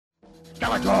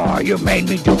Oh, you made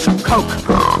me do some coke.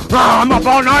 I'm up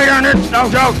all night on it,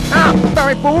 Dojo.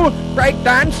 Furry fool, break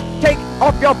dance. Take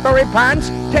off your furry pants.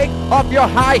 Take off your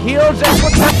high heels and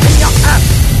put them in your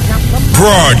ass.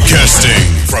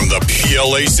 Broadcasting from the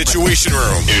PLA Situation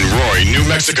Room in Roy, New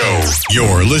Mexico.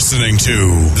 You're listening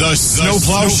to The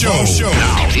Snowplow Show.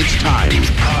 Now it's time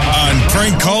On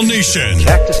Prank Call Nation.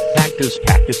 Cactus, cactus,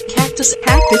 cactus, Cactus,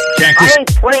 cactus, cactus. I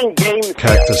ain't playing games.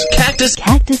 Cactus. cactus,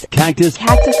 cactus, Cactus,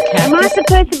 cactus, Am I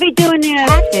supposed to be doing this?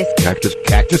 cactus,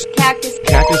 cactus, cactus,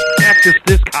 cactus, cactus,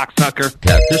 this cocksucker.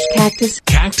 Cactus, cactus,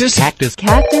 cactus, cactus,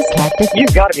 cactus, cactus,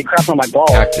 You've got to be crapping on my balls.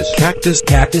 cactus, cactus,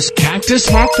 cactus, cactus,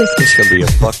 cactus, This can be a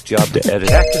fuck job to edit.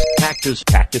 Cactus, cactus,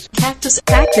 cactus, cactus,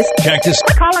 cactus, cactus,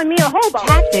 Calling me a hobo.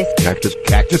 cactus, cactus,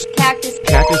 cactus, cactus,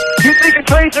 cactus. You think a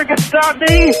tracer can stop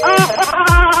me?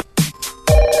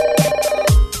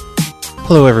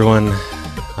 Hello, everyone.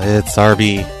 It's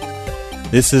RB.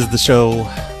 This is the show.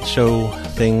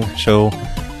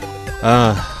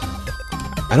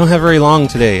 I don't have very long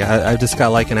today. I've just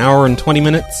got like an hour and 20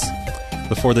 minutes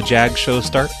before the Jag show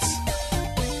starts.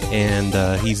 And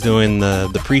he's doing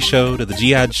the pre-show to the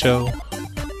Jihad show.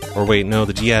 Or wait, no,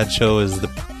 the Jihad show is the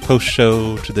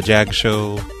post-show to the Jag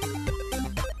show.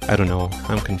 I don't know.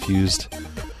 I'm confused.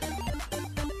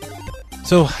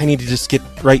 So I need to just get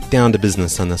right down to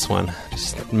business on this one.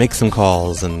 Just make some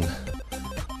calls and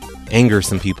anger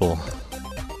some people.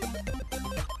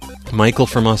 Michael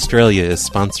from Australia is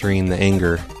sponsoring the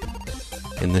anger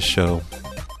in this show.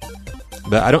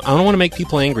 But I don't want to make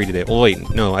people angry today. Well, wait,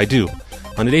 no, I do.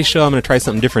 On today's show, I'm going to try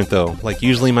something different, though. Like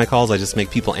usually my calls, I just make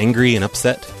people angry and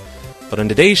upset. But on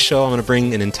today's show, I'm going to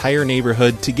bring an entire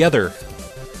neighborhood together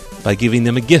by giving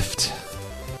them a gift.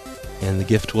 And the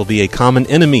gift will be a common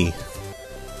enemy,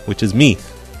 which is me.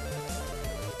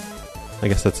 I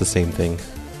guess that's the same thing.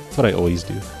 That's what I always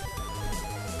do.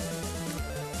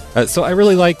 So I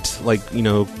really liked,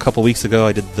 a couple weeks ago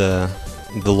I did the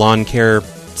lawn care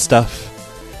stuff,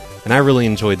 and I really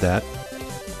enjoyed that.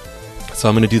 So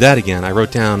I'm going to do that again. I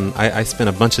wrote down, I spent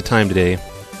a bunch of time today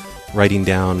writing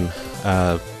down,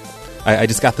 I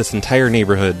just got this entire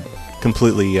neighborhood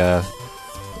completely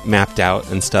mapped out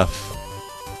and stuff.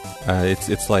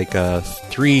 It's like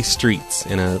 3 streets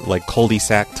in a like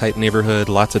cul-de-sac type neighborhood,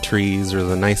 lots of trees,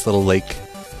 there's a nice little lake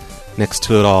next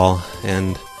to it all,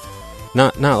 and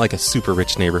not like a super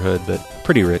rich neighborhood, but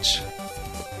pretty rich.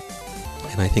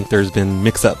 And I think there's been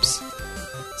mix-ups.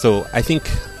 So I think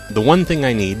the one thing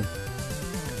I need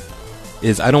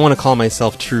is I don't want to call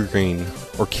myself True Green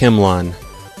or Kimlon.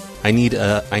 I need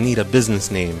a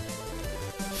business name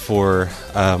for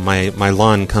my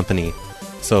lawn company.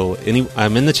 So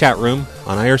I'm in the chat room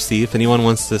on IRC if anyone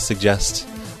wants to suggest.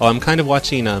 Oh, I'm kind of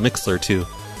watching Mixler too.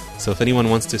 So if anyone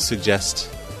wants to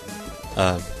suggest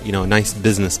a nice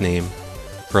business name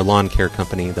for a lawn care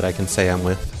company that I can say I'm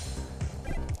with.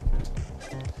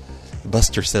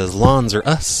 Buster says lawns are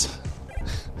us.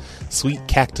 Sweet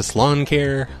Cactus Lawn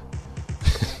Care.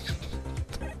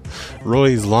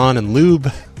 Roy's Lawn and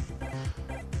Lube.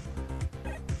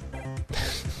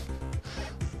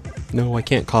 No, I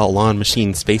can't call it Lawn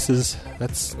Machine Spaces.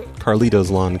 That's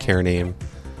Carlito's lawn care name.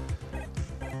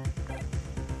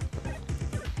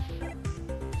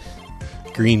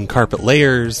 Green Carpet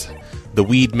Layers. The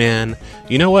Weed Man.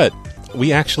 You know what?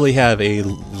 We actually have a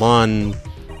lawn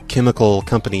chemical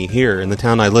company here in the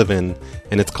town I live in,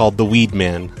 and it's called The Weed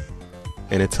Man.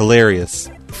 And it's hilarious.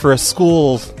 For a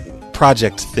school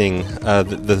project thing,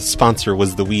 the sponsor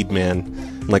was The Weed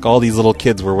Man. Like all these little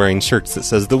kids were wearing shirts that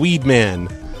says The Weed Man.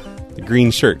 The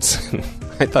green shirts.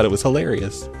 I thought it was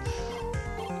hilarious.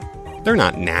 They're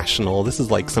not national. This is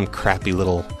like some crappy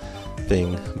little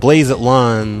thing. Blaze at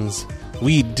Lawns.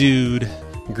 Weed Dude.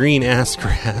 Green Ass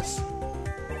Grass.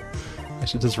 I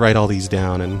should just write all these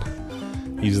down and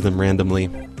use them randomly.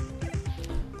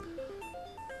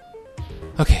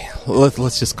 Okay,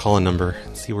 let's just call a number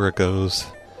and see where it goes.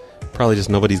 Probably just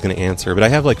nobody's going to answer, but I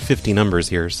have like 50 numbers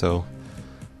here, so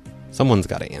someone's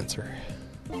got to answer.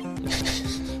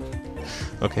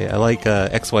 Okay, I like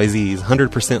XYZ's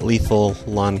 100% lethal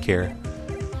lawn care.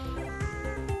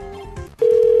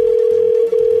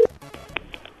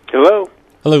 Hello?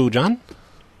 Hello, John?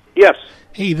 Yes.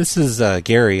 Hey, this is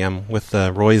Gary. I'm with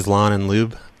Roy's Lawn and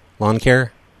Lube Lawn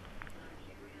Care.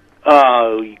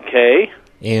 Okay.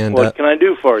 And what can I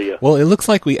do for you? Well, it looks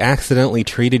like we accidentally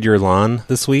treated your lawn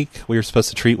this week. We were supposed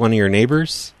to treat one of your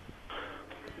neighbors.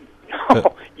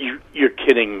 Oh, you're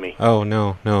kidding me. Oh,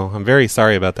 no. I'm very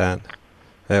sorry about that.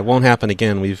 That won't happen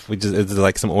again. It's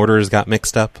like some orders got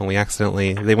mixed up, and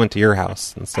they went to your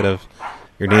house instead of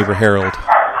your neighbor Harold.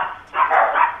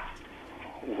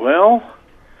 Well,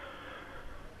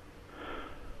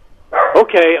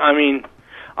 Okay, I mean,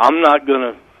 I'm not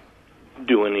going to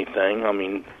do anything. I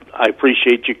mean, I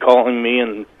appreciate you calling me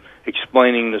and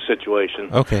explaining the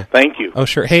situation. Okay. Thank you. Oh,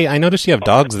 sure. Hey, I noticed you have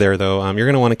dogs there, though. You're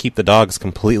going to want to keep the dogs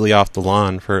completely off the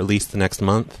lawn for at least the next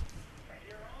month.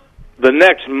 The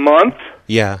next month?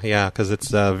 Yeah, because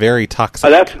it's very toxic.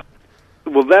 That's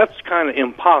kind of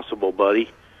impossible, buddy.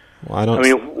 Well, I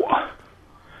mean,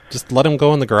 just let them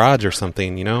go in the garage or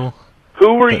something, you know?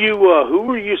 Who were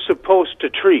you supposed to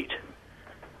treat?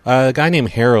 A guy named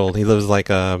Harold. He lives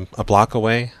like a block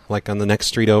away, like on the next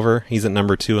street over. He's at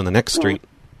number 2 on the next street.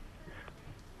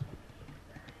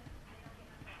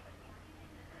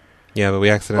 Yeah, but we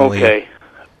accidentally... Okay.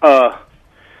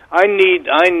 I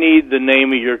need the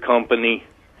name of your company.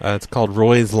 It's called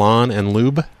Roy's Lawn and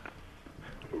Lube.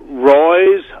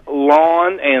 Roy's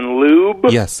Lawn and Lube?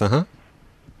 Yes, uh-huh.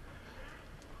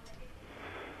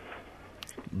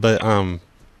 But,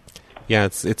 yeah,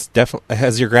 it's definitely...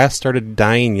 Has your grass started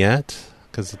dying yet?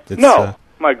 'Cause it's, no,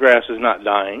 my grass is not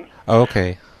dying. Oh,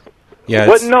 okay. Yeah.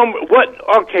 What number?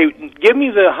 Okay, give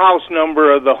me the house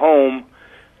number of the home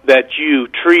that you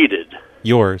treated.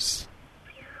 Yours.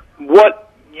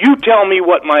 You tell me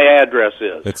what my address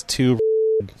is. It's 2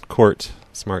 Court,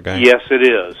 smart guy. Yes, it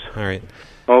is. All right.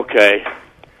 Okay.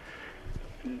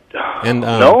 And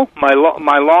no, my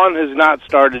lawn has not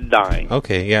started dying.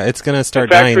 Okay, yeah, it's going to start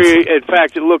dying. In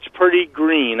fact, it looks pretty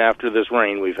green after this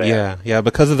rain we've had. Yeah,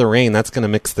 because of the rain, that's going to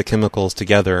mix the chemicals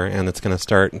together, and it's going to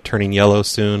start turning yellow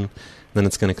soon. Then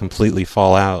it's going to completely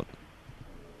fall out.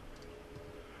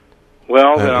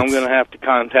 Well, then I'm going to have to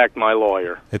contact my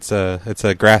lawyer. It's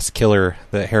a grass killer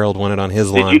that Harold wanted on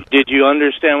his lawn. Did you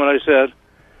understand what I said?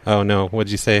 Oh no,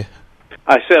 what'd you say?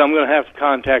 I said I'm going to have to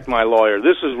contact my lawyer.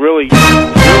 This is really.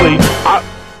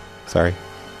 Sorry.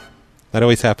 That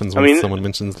always happens when someone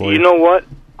mentions lawyer. You know what?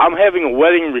 I'm having a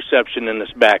wedding reception in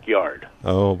this backyard.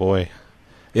 Oh boy.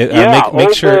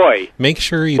 Boy. Make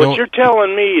sure you don't. What you're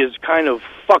telling me is kind of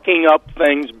fucking up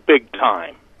things big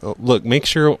time. Look, make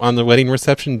sure on the wedding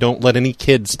reception, don't let any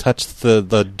kids touch the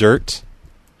dirt,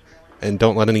 and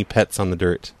don't let any pets on the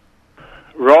dirt.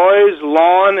 Roy's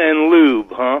Lawn and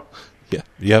Lube, huh? Yeah.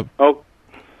 Yep. Oh.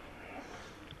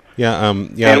 Yeah.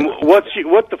 Yeah. And what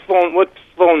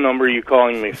phone number are you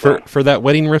calling me from? For that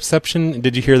wedding reception?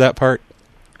 Did you hear that part?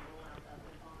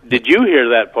 Did you hear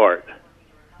that part?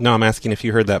 No, I'm asking if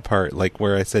you heard that part, like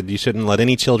where I said you shouldn't let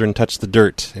any children touch the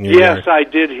dirt in your yard. Yes, I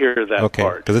did hear that part.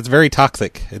 Okay, because it's very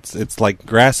toxic. It's like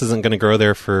grass isn't going to grow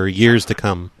there for years to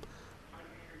come.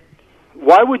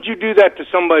 Why would you do that to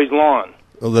somebody's lawn?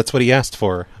 Well, that's what he asked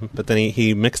for, but then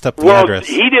he mixed up the address.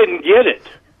 Well, he didn't get it.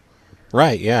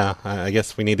 Right, yeah. I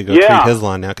guess we need to go treat his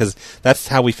lawn now, because that's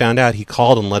how we found out. He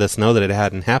called and let us know that it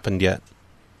hadn't happened yet.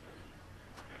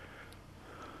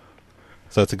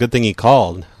 So it's a good thing he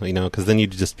called, because then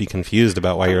you'd just be confused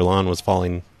about why your lawn was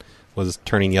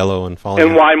turning yellow and falling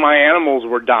and out. Why my animals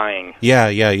were dying. Yeah,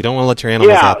 you don't want to let your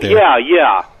animals out there.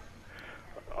 Yeah.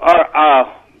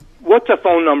 What's the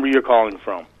phone number you're calling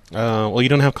from? Well, you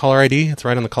don't have caller ID? It's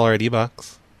right on the caller ID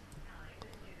box.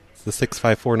 It's the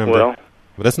 654 number. Well.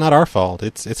 But it's not our fault.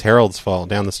 It's Harold's fault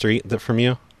down the street from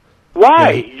you.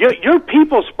 Why? Yeah. Your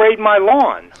people sprayed my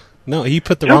lawn. No, he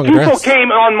put the wrong Your address. people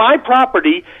came on my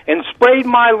property and sprayed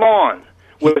my lawn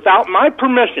without my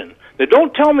permission. Now,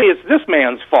 don't tell me it's this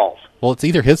man's fault. Well, it's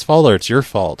either his fault or it's your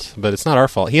fault, but it's not our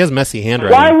fault. He has messy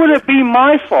handwriting. Why would it be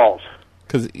my fault?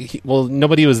 Because,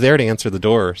 nobody was there to answer the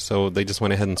door, so they just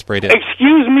went ahead and sprayed it.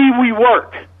 Excuse me, we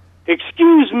work.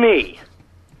 Excuse me.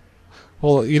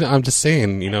 Well, I'm just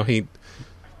saying,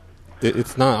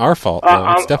 it's not our fault,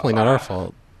 though. It's definitely not our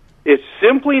fault. It's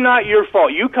simply not your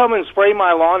fault. You come and spray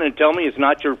my lawn and tell me it's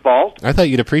not your fault? I thought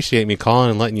you'd appreciate me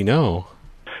calling and letting you know.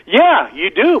 Yeah,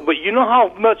 you do, but you know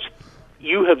how much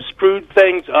you have screwed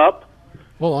things up?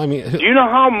 Well, do you know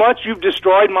how much you've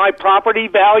destroyed my property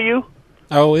value?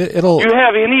 Oh, it'll... Do you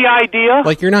have any idea?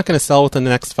 Like, you're not going to sell within the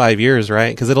next 5 years,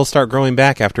 right? Because it'll start growing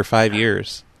back after 5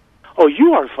 years. Oh,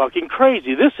 you are fucking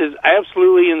crazy. This is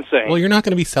absolutely insane. Well, you're not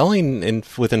going to be selling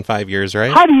within 5 years,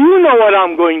 right? How do you know what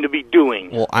I'm going to be doing?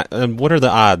 Well, what are the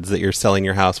odds that you're selling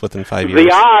your house within 5 years?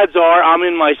 The odds are I'm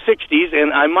in my 60s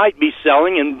and I might be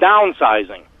selling and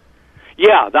downsizing.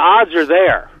 Yeah, the odds are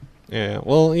there. Yeah,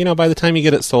 well, by the time you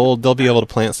get it sold, they'll be able to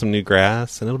plant some new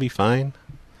grass and it'll be fine.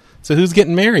 So who's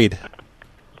getting married?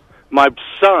 My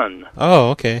son.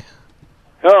 Oh, okay.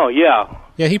 Oh, yeah.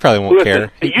 Yeah, he probably won't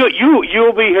care.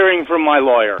 You'll be hearing from my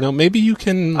lawyer. No, maybe you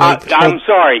can... I'm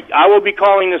sorry. I will be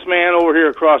calling this man over here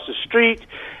across the street,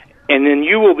 and then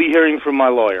you will be hearing from my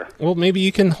lawyer. Well, maybe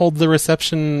you can hold the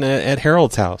reception at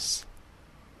Harold's house.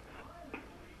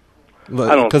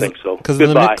 I don't think so. Because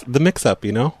Goodbye. the mix-up,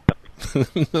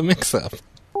 the mix-up.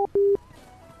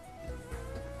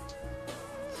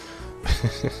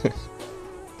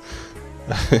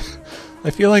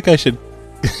 I feel like I should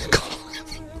call him.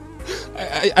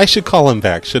 I should call him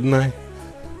back, shouldn't I?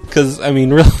 Because, I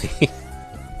mean, really,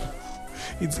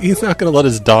 he's not going to let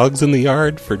his dogs in the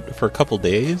yard for a couple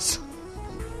days.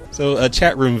 So, a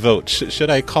chat room vote. Should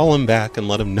I call him back and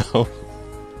let him know?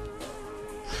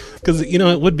 Because, you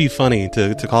know, it would be funny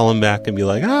to call him back and be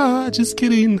like, just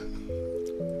kidding.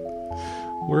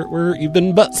 You've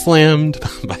been butt slammed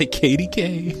by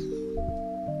KDK.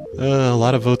 A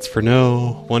lot of votes for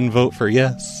no, 1 vote for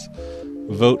yes,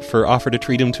 vote for offer to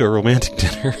treat him to a romantic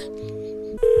dinner.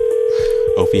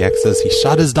 Ofiak says he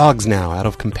shot his dogs now out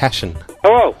of compassion.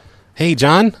 Hello. Hey,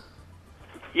 John?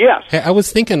 Yes. Hey, I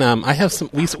was thinking, I have some,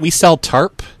 we sell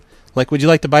tarp. Like, would you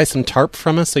like to buy some tarp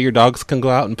from us so your dogs can go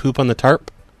out and poop on the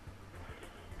tarp?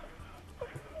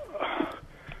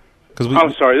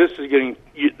 I'm sorry, this is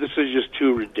just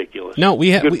too ridiculous. No, we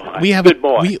have Good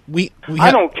boy. I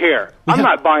don't care. I'm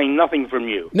not buying nothing from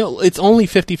you. No, it's only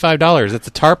 $55. It's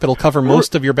a tarp. It'll cover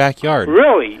most of your backyard.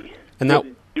 Really? And that,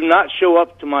 do not show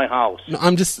up to my house. No,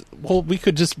 we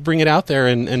could just bring it out there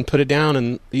and put it down,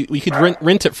 and we could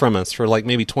rent it from us for like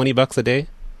maybe $20 a day.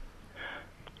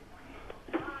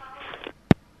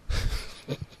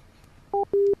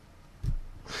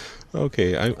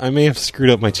 Okay, I may have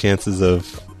screwed up my chances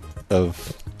of. All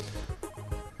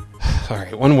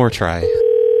right, one more try.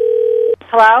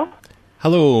 Hello?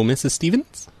 Hello, Mrs.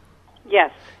 Stevens? Yes.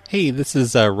 Hey, this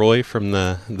is Roy from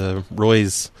the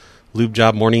Roy's Lube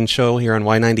Job Morning Show here on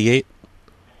Y98.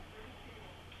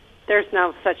 There's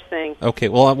no such thing. Okay,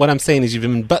 well, what I'm saying is you've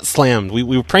been butt slammed.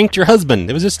 We pranked your husband.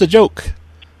 It was just a joke.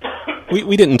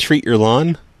 We didn't treat your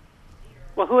lawn.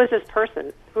 Well, who is this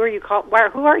person? Who are you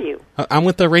who are you? I'm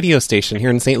with the radio station here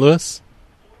in St. Louis.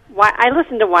 Why? I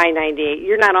listen to Y98.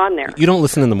 You're not on there. You don't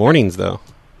listen in the mornings, though.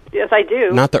 Yes, I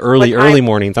do. Not the early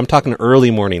mornings. I'm talking early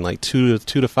morning, like 2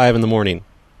 to 5 in the morning.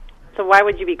 So why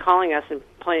would you be calling us and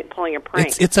pulling a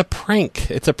prank? It's a prank.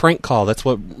 It's a prank call. That's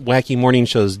what wacky morning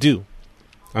shows do.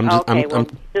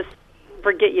 Just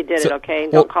forget you did it, okay?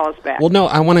 Don't call us back. Well, no,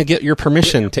 I want to get your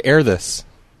permission to air this.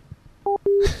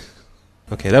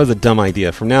 Okay, that was a dumb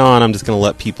idea. From now on, I'm just going to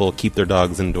let people keep their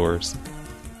dogs indoors.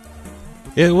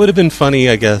 It would have been funny,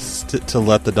 I guess, to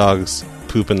let the dogs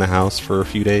poop in the house for a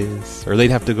few days. Or they'd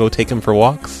have to go take them for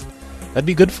walks. That'd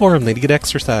be good for them. They'd get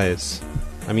exercise.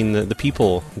 I mean, the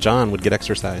people, John, would get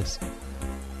exercise.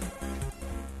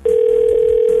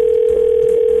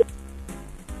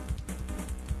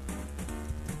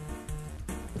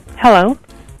 Hello.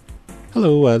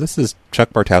 Hello, this is Chuck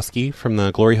Bartowski from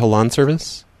the Glory Hole Lawn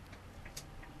Service.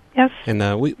 Yes.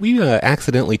 And we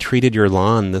accidentally treated your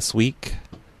lawn this week.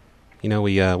 You know,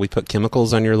 we put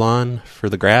chemicals on your lawn for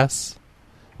the grass.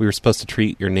 We were supposed to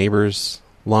treat your neighbor's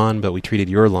lawn, but we treated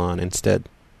your lawn instead.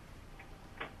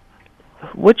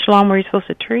 Which lawn were you supposed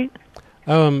to treat?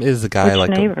 Is a guy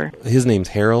Which neighbor? His name's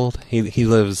Harold. He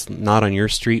lives not on your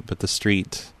street, but the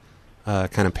street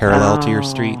kind of parallel to your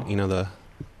street. You know,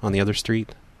 on the other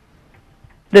street.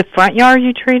 The front yard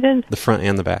you treated? The front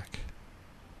and the back.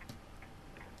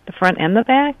 The front and the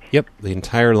back? Yep, the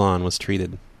entire lawn was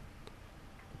treated.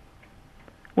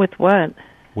 With what?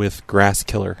 With grass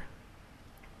killer.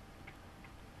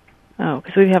 Oh,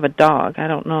 because we have a dog. I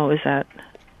don't know. Is that...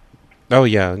 Oh,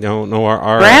 yeah. No,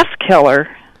 our... Grass killer?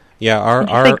 Yeah,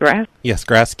 our grass? Yes,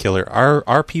 grass killer.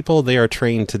 Our people, they are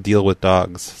trained to deal with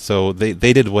dogs. So they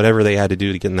did whatever they had to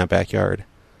do to get in that backyard.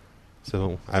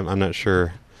 So I'm not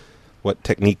sure what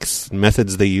techniques,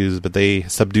 methods they used, but they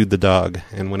subdued the dog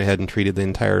and went ahead and treated the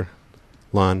entire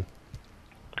lawn.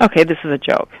 Okay, this is a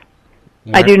joke.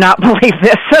 I do not believe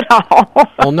this at all.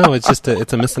 Well, no, it's just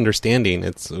it's a misunderstanding.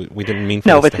 We didn't mean for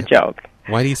No, this it's a joke.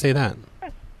 Why do you say that?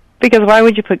 Because why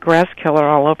would you put grass killer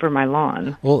all over my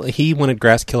lawn? Well, he wanted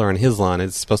grass killer on his lawn.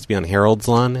 It's supposed to be on Harold's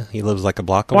lawn. He lives like a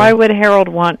block away. Why would Harold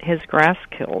want his grass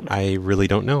killed? I really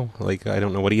don't know. Like, I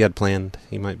don't know what he had planned.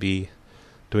 He might be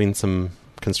doing some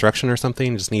construction or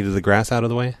something. Just needed the grass out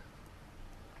of the way.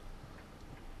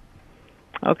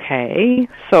 Okay,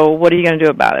 so what are you going to do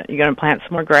about it? You going to plant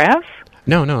some more grass?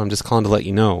 No, I'm just calling to let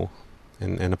you know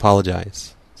and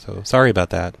apologize. So, sorry about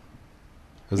that.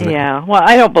 Yeah, well,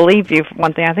 I don't believe you for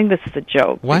one thing. I think this is a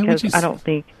joke. Why would you? I don't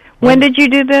think... When did you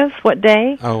do this? What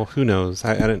day? Oh, who knows?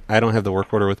 I don't have the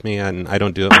work order with me, and I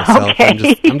don't do it myself.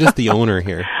 Okay. I'm just the owner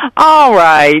here. All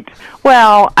right.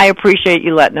 Well, I appreciate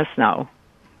you letting us know.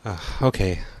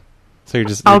 Okay. So you're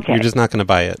just not going to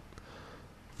buy it?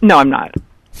 No, I'm not.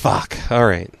 Fuck. All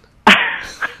right.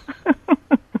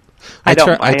 I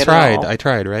don't buy it at all. I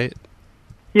tried, right?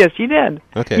 Yes, you did.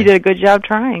 Okay. You did a good job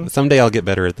trying. Someday I'll get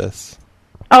better at this.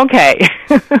 Okay.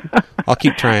 I'll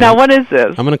keep trying. Now, what is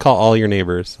this? I'm going to call all your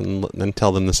neighbors and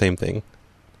tell them the same thing.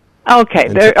 Okay.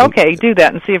 Okay, do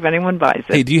that and see if anyone buys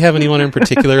it. Hey, do you have anyone in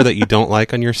particular that you don't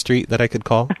like on your street that I could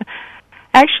call?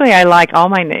 Actually, I like all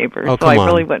my neighbors, Oh, so I come on.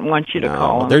 really wouldn't want you to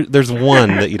call them. There's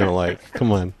one that you don't like.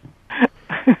 Come on.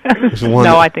 There's one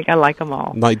No, I think I like them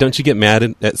all. Like, don't you get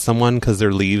mad at someone because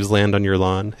their leaves land on your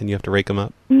lawn and you have to rake them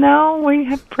up? No, we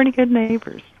have pretty good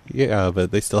neighbors. Yeah,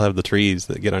 but they still have the trees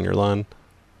that get on your lawn.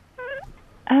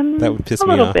 That would piss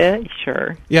me off. A little bit,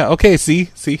 sure. Yeah, okay, see?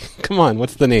 Come on,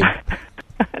 what's the name?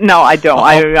 No, I don't.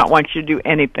 I do not want you to do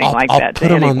anything like that to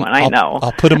anyone I know.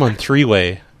 I'll put them on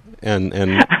three-way, and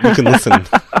you can listen.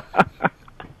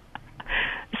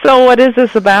 So what is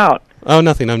this about? Oh,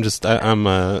 nothing. I'm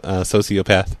a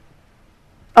sociopath.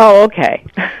 Oh, okay.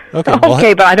 Okay,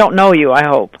 okay, but I don't know you, I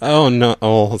hope. Oh, no.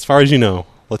 Oh, as far as you know.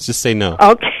 Let's just say no.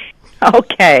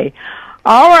 Okay.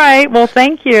 All right. Well,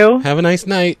 thank you. Have a nice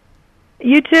night.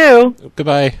 You too.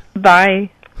 Goodbye. Bye.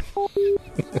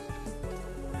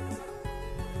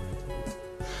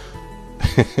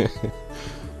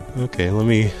 Okay, let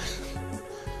me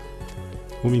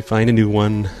find a new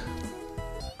one.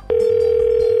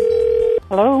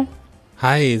 Hello?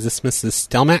 Hi, is this Mrs.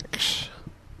 Stelmach?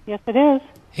 Yes, it is.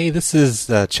 Hey, this is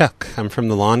Chuck. I'm from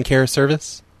the lawn care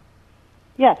service.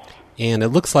 Yes. And it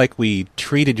looks like we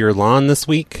treated your lawn this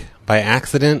week by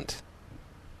accident.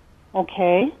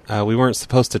 Okay. We weren't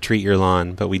supposed to treat your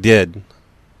lawn, but we did.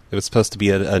 It was supposed to be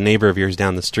a neighbor of yours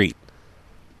down the street.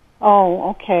 Oh,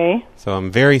 okay. So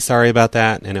I'm very sorry about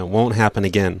that, and it won't happen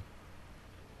again.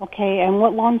 Okay, and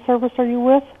what lawn service are you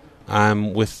with?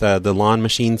 I'm with the Lawn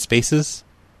Machine Spaces.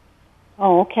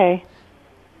 Oh, okay.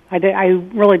 I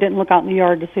really didn't look out in the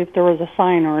yard to see if there was a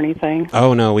sign or anything.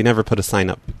 Oh no, we never put a sign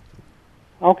up.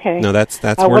 Okay. No, that's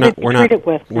what did you treat it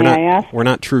with? May I ask? We're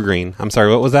not True Green. I'm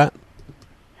sorry. What was that?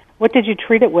 What did you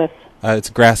treat it with? It's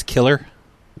Grass Killer.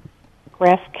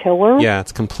 Grass Killer? Yeah,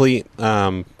 it's complete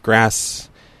grass.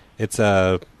 It's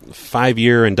a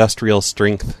 5-year industrial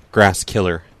strength grass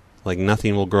killer. Like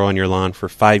nothing will grow on your lawn for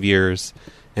 5 years.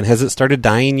 And has it started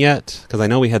dying yet? Because I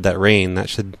know we had that rain. That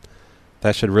should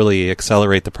really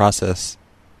accelerate the process.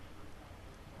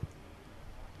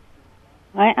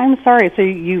 I'm sorry. So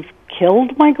you've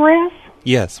killed my grass?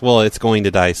 Yes. Well, it's going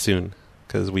to die soon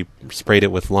because we sprayed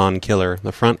it with lawn killer,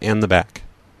 the front and the back.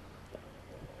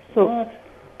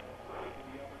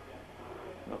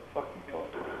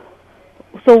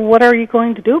 So what are you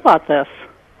going to do about this?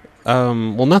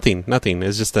 Well, nothing.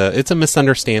 It's just it's a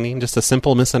misunderstanding, just a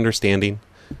simple misunderstanding.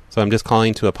 So I'm just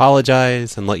calling to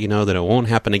apologize and let you know that it won't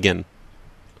happen again.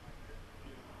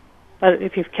 But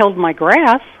if you've killed my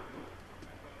grass...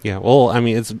 Yeah, well, I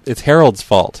mean, it's Harold's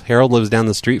fault. Harold lives down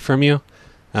the street from you.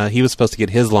 He was supposed to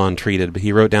get his lawn treated, but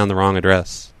he wrote down the wrong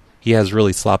address. He has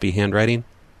really sloppy handwriting.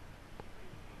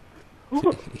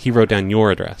 He wrote down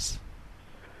your address.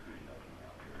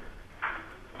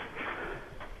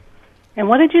 And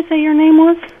what did you say your name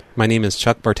was? My name is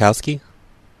Chuck Bartowski.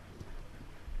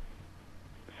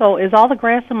 So is all the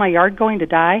grass in my yard going to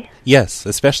die? Yes,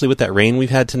 especially with that rain we've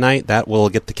had tonight. That will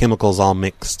get the chemicals all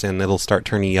mixed, and it'll start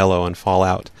turning yellow and fall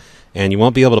out. And you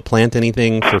won't be able to plant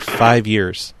anything for 5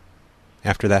 years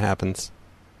after that happens.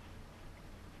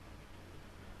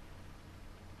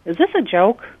 Is this a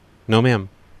joke? No, ma'am.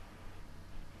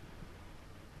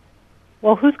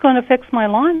 Well, who's going to fix my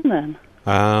lawn then?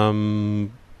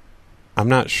 I'm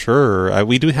not sure.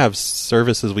 We do have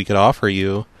services we could offer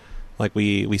you. Like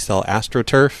we sell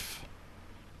AstroTurf.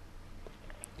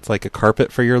 It's like a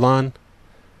carpet for your lawn.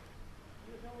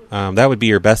 That would be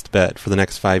your best bet for the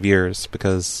next 5 years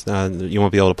because you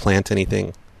won't be able to plant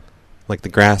anything. Like the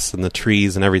grass and the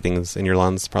trees and everything in your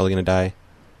lawn's probably going to die.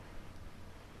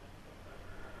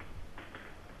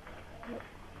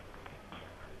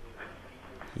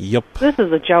 Yep. This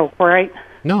is a joke, right?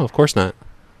 No, of course not.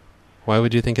 Why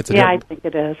would you think it's a joke? Yeah, I think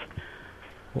it is.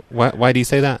 Why do you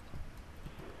say that?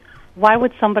 Why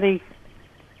would somebody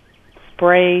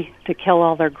spray to kill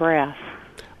all their grass?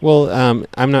 Well,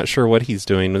 I'm not sure what he's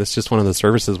doing, but it's just one of the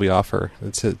services we offer.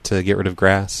 It's to get rid of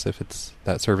grass if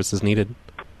that service is needed.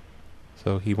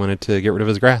 So he wanted to get rid of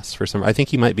his grass for some... I think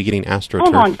he might be getting AstroTurf.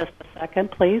 Hold on just a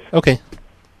second, please. Okay.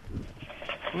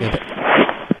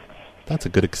 Yeah, that's a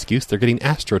good excuse. They're getting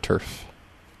AstroTurf.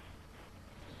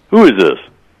 Who is this?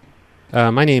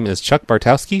 My name is Chuck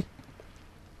Bartowski.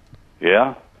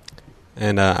 Yeah?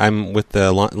 And I'm with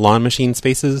the Lawn Machine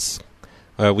Spaces.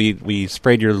 We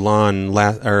sprayed your lawn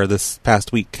this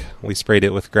past week. We sprayed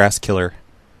it with grass killer.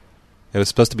 It was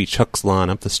supposed to be Chuck's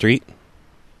lawn up the street.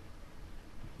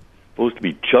 Supposed to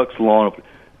be Chuck's lawn.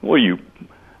 What are you,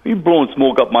 Are you blowing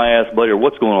smoke up my ass, buddy, or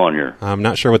what's going on here? I'm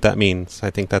not sure what that means. I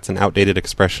think that's an outdated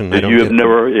expression. You have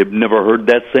never heard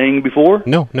that saying before?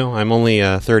 No, I'm only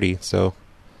 30, so...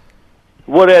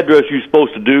 What address are you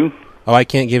supposed to do? Oh, I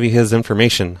can't give you his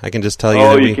information. I can just tell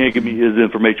you you can't give me his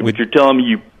information, but you're telling me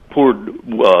you poured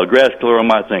grass killer on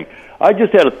my thing. I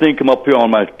just had a thing come up here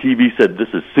on my TV said, this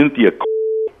is Cynthia.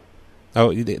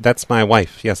 Oh, that's my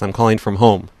wife. Yes, I'm calling from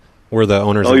home. We're the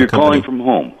owners of the company. Oh, you're calling from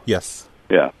home? Yes.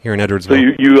 Yeah. Here in Edwardsville. So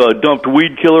you dumped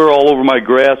weed killer all over my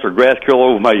grass or grass killer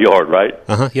all over my yard, right?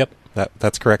 Uh-huh, yep.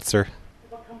 That's correct, sir.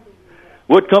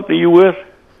 What company are you with?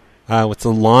 It's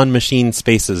the Lawn Machine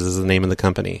Spaces is the name of the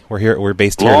company. We're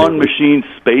based here. Lawn Machine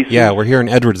Spaces? Yeah, we're here in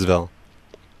Edwardsville.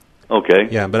 Okay.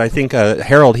 Yeah, but I think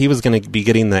Harold, he was going to be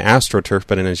getting the AstroTurf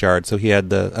put in his yard, so he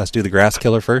had us do the grass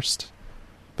killer first.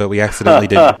 But we accidentally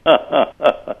did.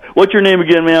 What's your name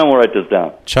again, man? I'll write this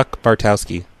down. Chuck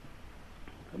Bartowski.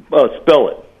 Spell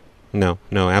it. No,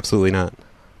 absolutely not.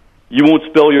 You won't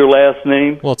spell your last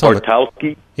name? Well, it's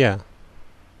Bartowski? Yeah.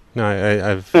 No,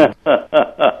 I've...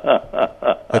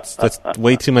 that's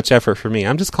way too much effort for me.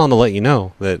 I'm just calling to let you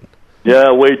know that...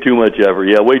 Yeah, way too much effort.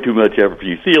 Yeah, way too much effort for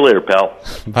you. See you later, pal.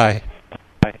 Bye.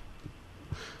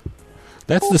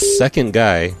 That's the second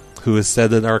guy who has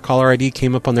said that our caller ID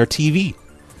came up on their TV.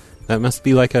 That must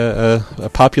be like a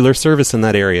popular service in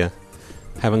that area.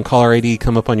 Having caller ID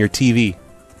come up on your TV.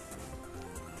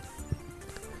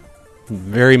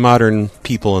 Very modern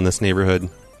people in this neighborhood.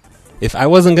 If I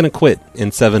wasn't going to quit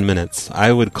in 7 minutes,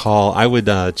 I would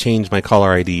change my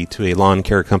caller ID to a lawn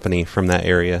care company from that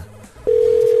area.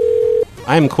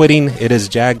 I'm quitting. It is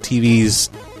Jag TV's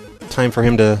time for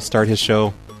him to start his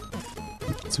show.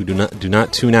 So do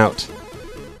not tune out.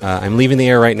 I'm leaving the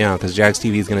air right now because Jag's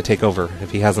TV is going to take over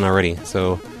if he hasn't already.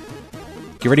 So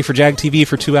get ready for Jag TV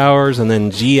for 2 hours and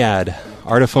then G-Ad,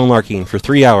 Art of Phone Larking for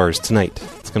 3 hours tonight.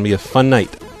 It's going to be a fun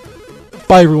night.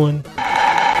 Bye, everyone.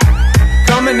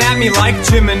 Coming at me like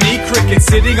Jiminy Cricket,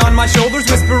 sitting on my shoulders,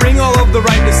 whispering all of the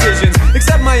right decisions.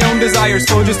 Except my own desires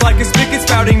flow just like a spigot,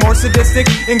 spouting more sadistic,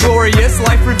 inglorious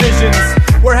life revisions.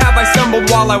 Where have I stumbled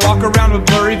while I walk around with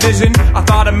blurry vision? I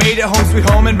thought I made it home sweet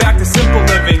home and back to simple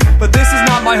living. But this is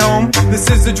not my home, this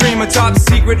is a dream, a top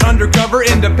secret, undercover,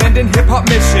 independent hip-hop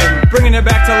mission. Bringing it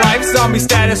back to life, zombie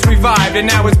status revived, and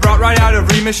now it's brought right out of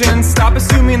remission. Stop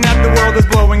assuming that the world is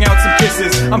blowing out some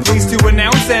kisses. I'm pleased to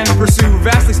announce and pursue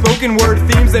vastly spoken word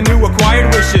themes and new acquired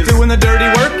wishes. Doing the dirty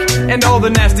work and all the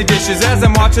nasty dishes as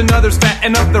I'm watching others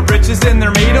fatten up the riches and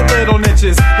they're made of little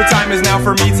niches. The time is now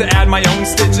for me to add my own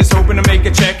stitches, hoping to make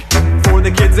a check for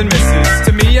the kids and misses.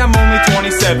 To me, I'm only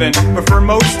 27, but for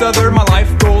most other, my life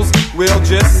goals will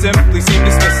just simply seem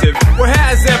dismissive. Where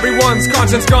has everyone's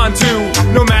conscience gone to?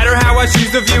 No matter how I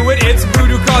choose to view it, it's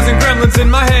voodoo causing gremlins in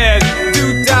my head.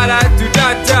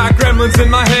 Do-da-da, gremlins in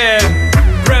my head.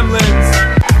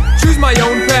 Gremlins. Choose my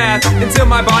own path until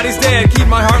my body's dead. Keep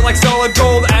my heart like solid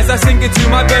gold as I sink into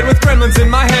my bed with gremlins in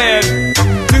my head.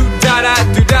 Do-da-da,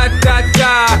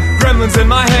 gremlins in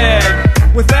my head.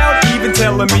 Without even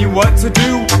telling me what to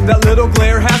do, that little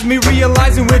glare has me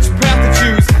realizing which path to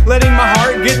choose. Letting my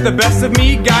heart get the best of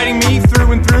me, guiding me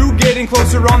through and through, getting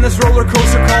closer on this roller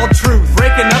coaster called truth.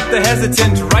 Breaking up the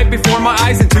hesitant right before my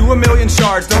eyes into a million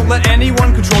shards. Don't let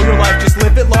anyone control your life, just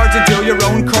live it large and deal your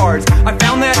own cards. I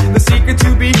found that the secret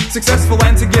to be successful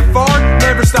and to get far,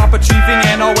 never stop achieving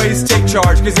and always take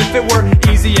charge. Cause if it were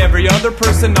easy, every other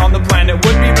person on the planet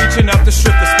would be reaching up to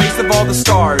strip the space of all the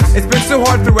stars. It's been so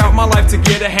hard throughout my life to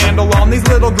get a handle on these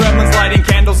little gremlins lighting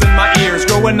candles in my ears.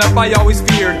 Growing up I always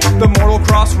feared the mortal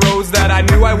crossroads that I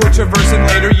knew I would traverse in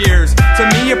later years. To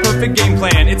me a perfect game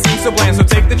plan, it seems so bland, so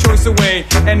take the choice away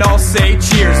and I'll say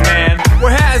cheers, man.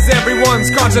 Where has everyone's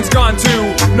conscience gone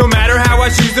to? No matter how I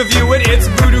choose to view it, it's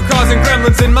voodoo causing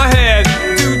gremlins in my head.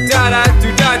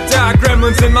 Do-da-da,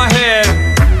 gremlins in my head.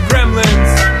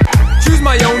 Gremlins. Choose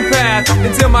my own path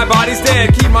until my body's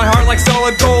dead. Keep my heart like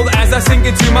solid gold as I sink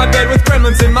into my bed with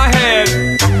gremlins in my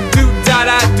head.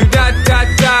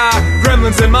 Do-da-da,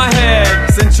 gremlins in my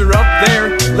head. Since you're up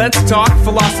there, let's talk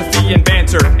philosophy and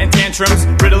banter and tantrums,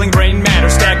 riddling brain matter,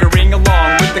 staggering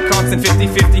along with the constant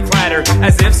 50-50 clatter,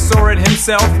 as if Soren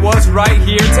himself was right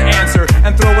here to answer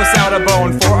and throw us out a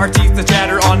bone for our teeth to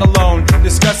chatter on alone,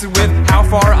 disgusted with how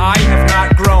far I have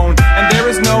not grown, and there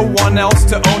is no one else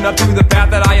to own up to the path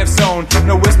that I have sown.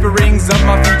 No whisperings of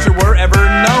my future were ever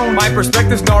known. My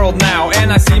perspective's gnarled now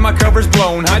and I see my covers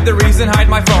blown. Hide the reason, hide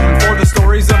my phone, for the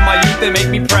stories of my youth, they make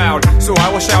me proud. So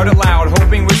I will shout it loud,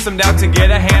 hoping with some doubt to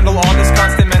get a handle on this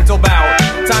constant mental bout.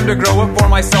 Time to grow up for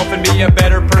myself and be a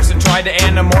better person. Try to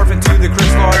anamorph into the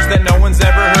Chris Large that no one's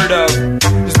ever heard of.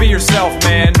 Just be yourself,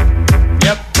 man.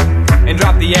 Yep, and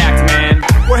drop the act, man.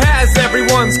 Where has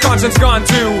everyone's conscience gone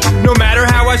to? No matter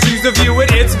how I choose to view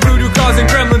it, it's voodoo causing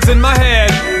gremlins in my head.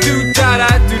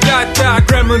 Do-da-da,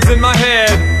 gremlins in my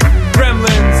head.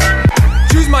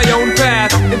 Gremlins. Choose my own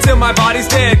path until my body's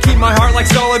dead. Keep my heart like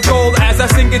solid gold as I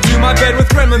sink into my bed with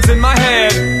gremlins in my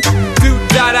head.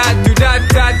 Do-da-da,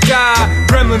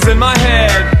 gremlins in my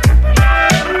head.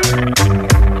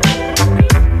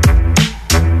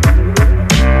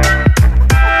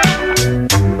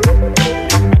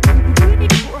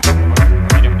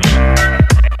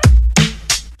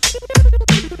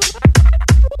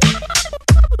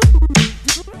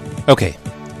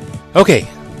 Okay,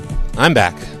 I'm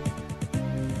back.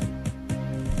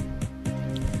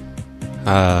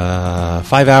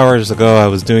 5 hours ago I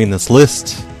was doing this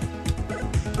list,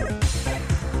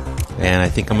 and I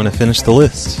think I'm going to finish the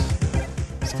list.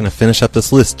 Just going to finish up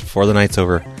this list before the night's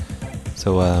over.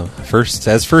 So first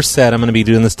said, I'm going to be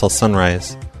doing this till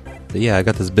sunrise. But yeah, I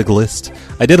got this big list.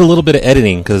 I did a little bit of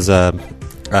editing because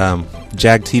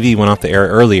Jag TV went off the air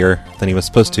earlier than he was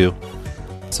supposed to.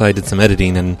 So I did some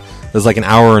editing, and it was like an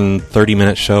hour and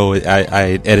 30-minute show.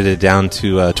 I edited it down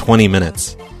to 20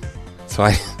 minutes. So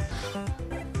I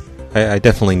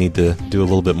definitely need to do a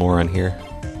little bit more on here.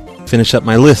 Finish up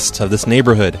my list of this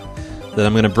neighborhood that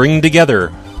I'm going to bring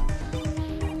together.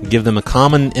 Give them a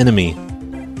common enemy.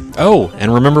 Oh,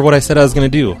 and remember what I said I was going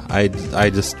to do. I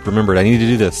just remembered. I need to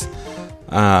do this.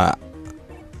 I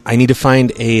need to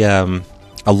find a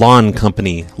lawn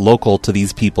company local to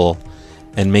these people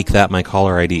and make that my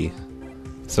caller ID.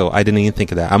 So I didn't even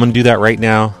think of that. I'm going to do that right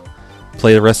now.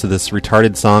 Play the rest of this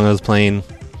retarded song I was playing,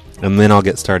 and then I'll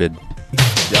get started.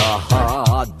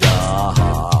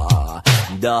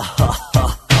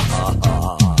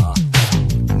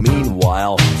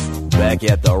 Meanwhile, back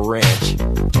at the ranch,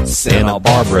 Santa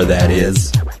Barbara, that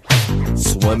is.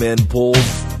 Swimming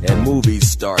pools and movie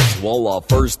stars. Well,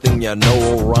 first thing you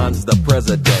know, Ron's the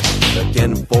president. The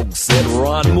Ken folks said,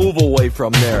 Ron, move away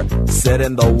from there. Said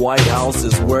in the White House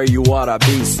is where you ought to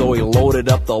be. So he loaded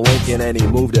up the Lincoln and he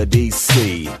moved to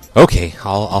D.C. Okay,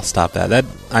 I'll stop that.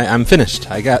 I'm finished.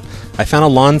 I found a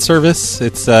lawn service.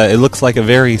 It looks like a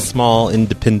very small,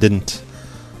 independent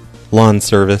lawn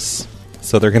service.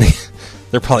 So they're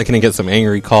probably gonna get some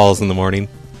angry calls in the morning.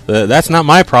 That's not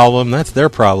my problem. That's their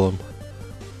problem.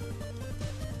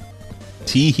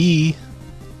 Tee-hee.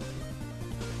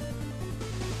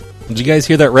 Did you guys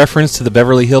hear that reference to the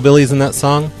Beverly Hillbillies in that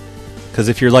song? Because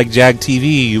if you're like Jag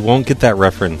TV, you won't get that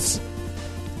reference.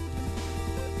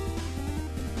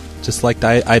 Just like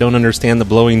I don't understand the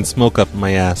blowing smoke up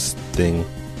my ass thing.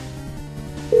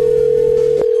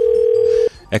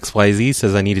 XYZ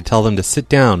says I need to tell them to sit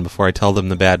down before I tell them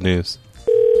the bad news.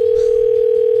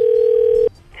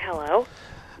 Hello?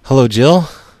 Hello, Jill?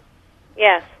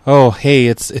 Yes. Oh, hey,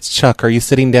 it's Chuck. Are you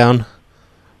sitting down?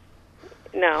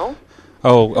 No.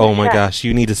 Oh my gosh,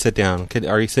 you need to sit down.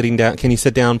 Are you sitting down? Can you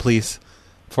sit down, please,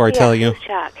 before I tell you? Who's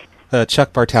Chuck?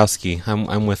 Chuck Bartowski.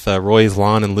 I'm with Roy's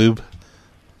Lawn and Lube.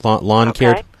 Lawn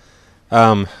okay. Care.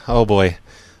 Oh boy.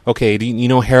 Okay, you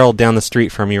know Harold down the street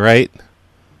from you, right?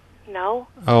 No.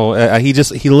 Oh,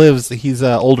 he's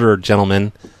an older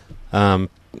gentleman.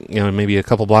 Maybe a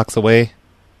couple blocks away.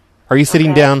 Are you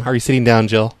sitting down? Are you sitting down,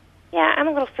 Jill? Yeah, I'm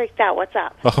a little freaked out. What's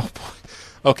up? Oh boy.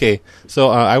 Okay, so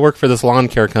I work for this lawn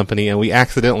care company, and we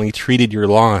accidentally treated your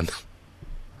lawn.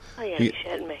 Oh, yeah, you're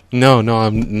shitting me. No,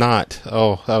 I'm not.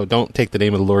 Oh, don't take the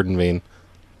name of the Lord in vain.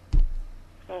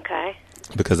 Okay.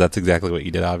 Because that's exactly what you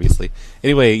did, obviously.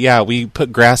 Anyway, yeah, we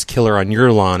put grass killer on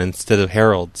your lawn instead of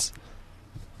Harold's.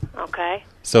 Okay.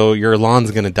 So your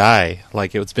lawn's going to die.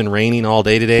 Like, it's been raining all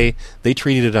day today. They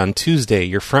treated it on Tuesday,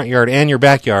 your front yard and your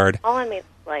backyard. Calling me this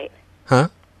late. Huh?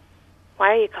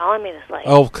 Why are you calling me this late?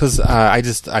 Oh, because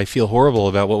I feel horrible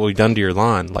about what we've done to your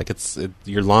lawn. Like,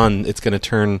 your lawn, it's going to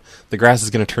turn, the grass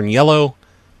is going to turn yellow,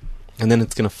 and then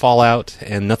it's going to fall out,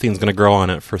 and nothing's going to grow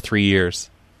on it for 3 years.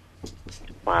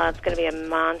 Well, it's going to be a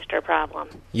monster problem.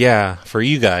 Yeah, for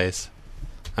you guys.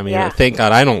 I mean, thank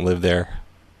God I don't live there.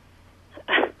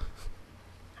 All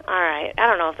right. I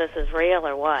don't know if this is real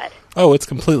or what. Oh, it's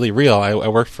completely real. I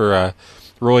work for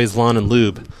Roy's Lawn and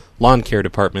Lube, lawn care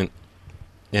department.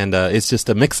 And it's just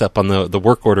a mix-up on the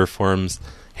work order forms.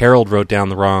 Harold wrote down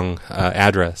the wrong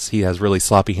address. He has really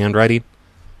sloppy handwriting.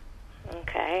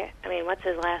 Okay. I mean, what's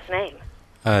his last name?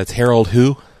 It's Harold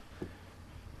who?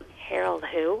 Harold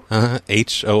who?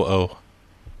 H-O-O.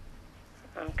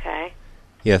 Okay.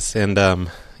 Yes, and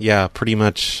pretty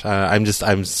much.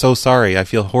 I'm so sorry. I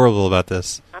feel horrible about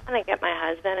this. I'm going to get my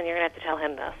husband, and you're going to have to tell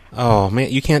him this. Oh,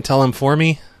 man, you can't tell him for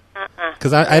me?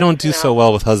 Because I don't do so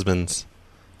well with husbands,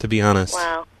 to be honest.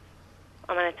 Well,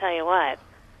 I'm going to tell you what.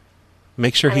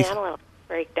 Make sure I'm a little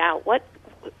freaked out. What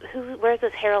where's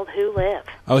this Harold Who live?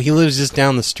 Oh, he lives just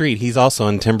down the street. He's also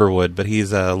in Timberwood, but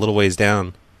he's a little ways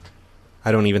down.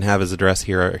 I don't even have his address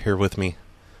here with me.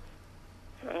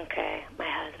 Okay, my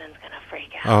husband's gonna freak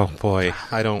out. Oh, boy.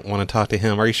 I don't want to talk to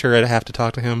him. Are you sure I'd have to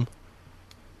talk to him?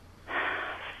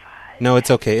 No,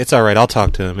 it's okay. It's all right. I'll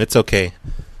talk to him. It's okay.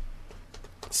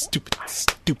 Stupid.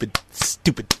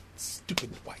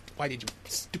 Why did you...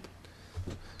 Stupid.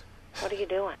 What are you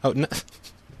doing? Oh,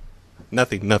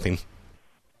 nothing.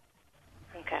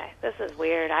 Okay, this is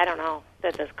weird. I don't know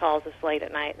that this calls us late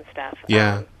at night and stuff.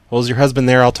 Yeah. Well, is your husband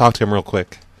there? I'll talk to him real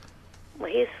quick.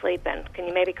 Well, he's sleeping. Can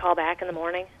you maybe call back in the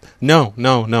morning? No,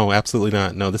 absolutely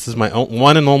not. No, this is my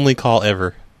one and only call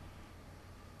ever.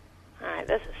 All right,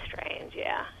 this is strange,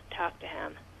 yeah. Talk to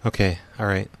him. Okay, all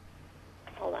right.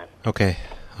 Hold on. Okay,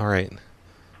 all right.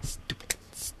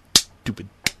 Stupid.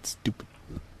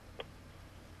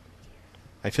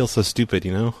 I feel so stupid,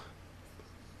 you know?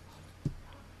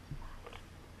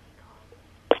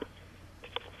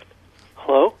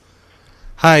 Hello?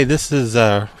 Hi, this is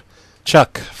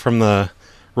Chuck from the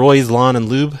Roy's Lawn and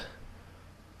Lube,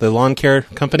 the lawn care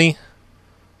company.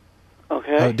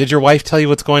 Okay. Did your wife tell you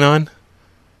what's going on?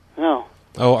 No.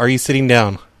 Oh, are you sitting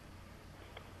down?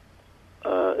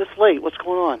 It's late. What's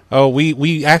going on? Oh,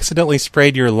 we accidentally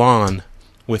sprayed your lawn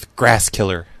with grass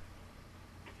killer.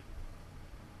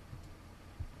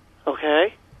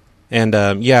 Okay. And,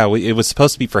 it was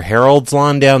supposed to be for Harold's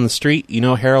lawn down the street. You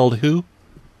know Harold who?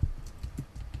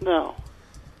 No.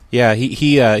 Yeah,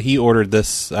 he ordered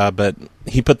this, but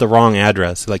he put the wrong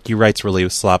address. Like, he writes really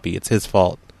sloppy. It's his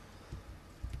fault.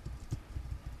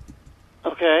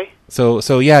 Okay.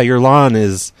 So yeah, your lawn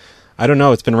is, I don't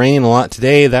know, it's been raining a lot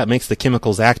today. That makes the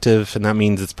chemicals active, and that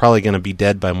means it's probably going to be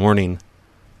dead by morning.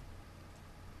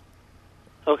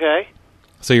 Okay.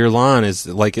 So your lawn is,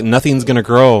 like, nothing's going to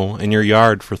grow in your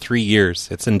yard for 3 years.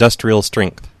 It's industrial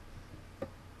strength.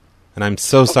 And I'm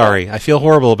so sorry. I feel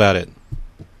horrible about it.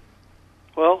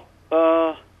 Well,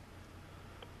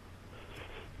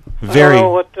 Very. I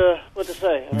don't know what to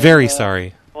say. Very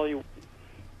sorry. Call you.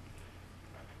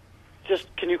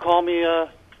 Just, can you call me,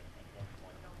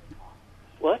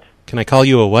 what? Can I call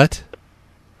you a what?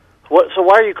 What? So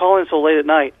why are you calling so late at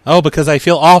night? Oh, because I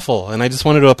feel awful, and I just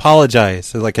wanted to apologize.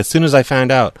 So, like, as soon as I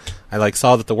found out, I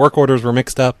saw that the work orders were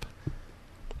mixed up.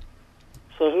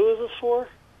 So who is this for?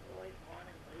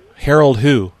 Harold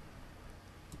who?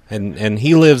 And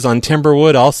he lives on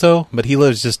Timberwood also, but he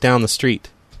lives just down the street.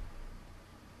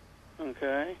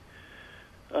 Okay.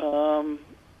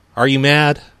 Are you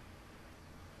mad?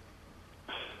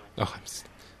 Oh, I'm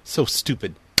so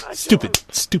stupid. Stupid.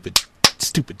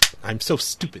 I'm so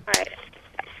stupid. All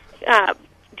right.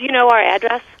 Do you know our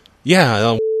address?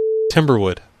 Yeah,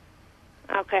 Timberwood.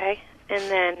 Okay. And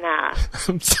then,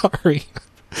 I'm sorry.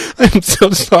 I'm so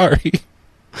sorry.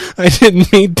 I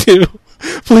didn't mean to.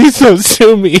 Please don't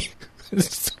sue me.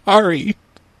 Sorry.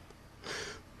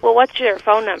 well, what's your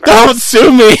phone number? Don't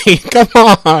sue me. Come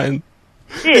on.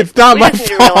 Dude, it's not my fault.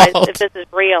 We fault. need to realize if this is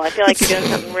real. I feel like you're doing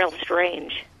something real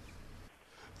strange.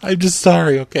 I'm just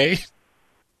sorry, okay?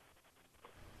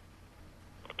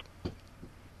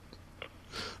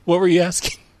 What were you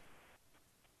asking?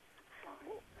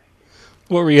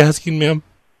 What were you asking, ma'am?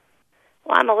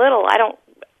 Well, I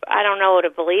don't know to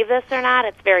believe this or not.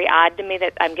 It's very odd to me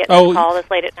that I'm getting a call this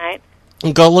late at night.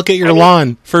 Go look at your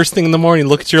lawn. First thing in the morning,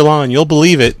 look at your lawn. You'll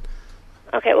believe it.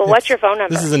 Okay, well, what's your phone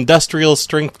number? This is industrial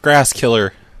strength grass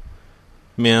killer,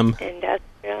 ma'am.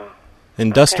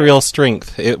 Industrial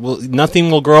strength.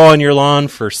 Nothing will grow on your lawn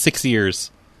for 6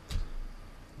 years.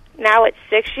 Now it's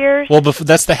 6 years? Well,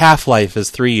 that's the half-life is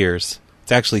 3 years.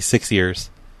 It's actually 6 years.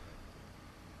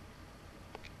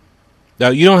 Now,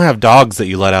 you don't have dogs that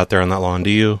you let out there on that lawn,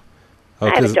 do you? I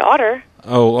have a daughter.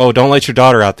 Oh, don't let your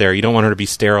daughter out there. You don't want her to be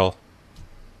sterile.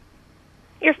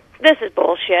 This is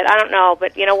bullshit. I don't know,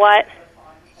 but you know what?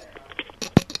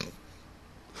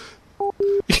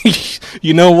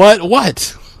 You know what?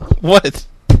 What?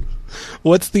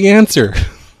 What's the answer?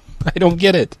 I don't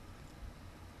get it.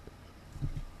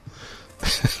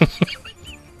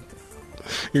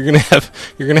 You're gonna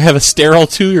have a sterile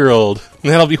 2-year-old,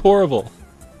 and that'll be horrible.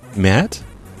 Matt?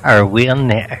 Are we in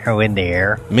the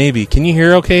air? Maybe. Can you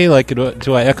hear okay? Like,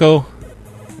 do I echo?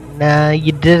 Nah,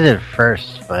 you did it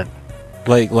first, but...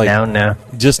 Like no.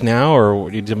 Just now, or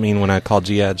do you mean when I called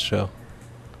Jihad's show?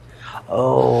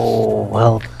 Oh,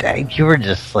 well, you were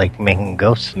just, making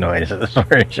ghost noises,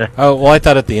 weren't you? Oh, well, I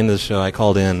thought at the end of the show I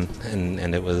called in, and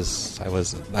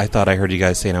I thought I heard you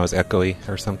guys saying I was echoey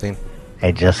or something.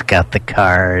 I just got the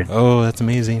card. Oh, that's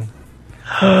amazing.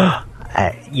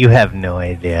 You have no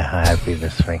idea how happy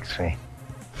this makes me.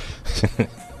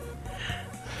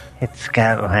 It's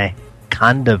got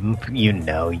condom, you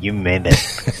made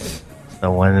it.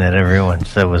 The one that everyone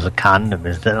said was a condom.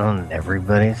 Is that on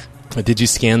everybody's? Did you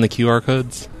scan the QR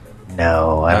codes?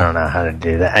 No, I don't know how to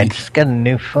do that. I just got a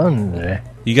new phone today.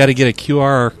 You got to get a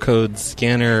QR code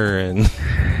scanner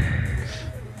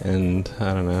and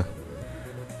I don't know.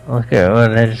 Okay,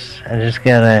 well, I just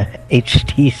got a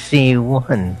HTC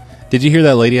One. Did you hear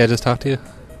that lady I just talked to?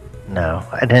 No,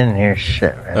 I didn't hear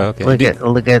shit, man. Oh, okay.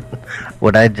 Look at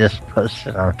what I just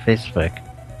posted on Facebook.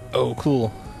 Oh,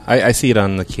 cool. I see it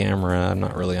on the camera. I'm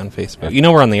not really on Facebook. You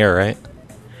know we're on the air, right?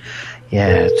 Yeah,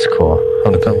 it's cool.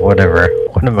 Whatever.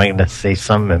 What am I going to say?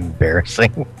 Something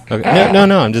embarrassing? Okay.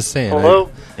 No, I'm just saying. Hello?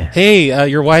 Hey,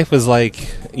 your wife was like,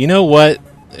 you know what?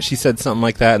 She said something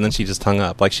like that, and then she just hung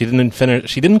up. Like she didn't finish.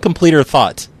 She didn't complete her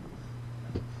thought.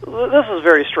 This is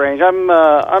very strange.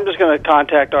 I'm just going to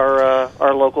contact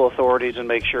our local authorities and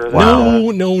make sure that...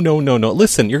 No.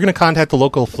 Listen, you're going to contact the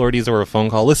local authorities over a phone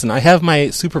call. Listen, I have my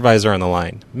supervisor on the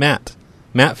line, Matt.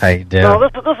 How you doing? No,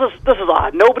 this is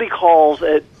odd. Nobody calls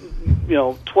at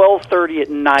 12:30 at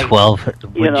night. 12.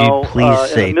 Would you please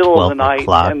say in the middle 12 of the night?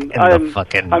 o'clock And in the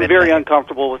fucking I'm very midnight.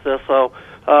 uncomfortable with this. So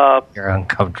you're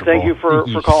uncomfortable. Thank you for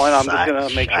calling. I'm just going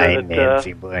to make sure that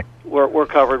Nancy boy. we're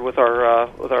covered with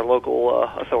our local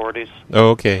authorities.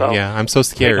 Oh, okay. So, yeah, I'm so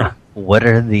scared. What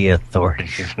are the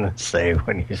authorities going to say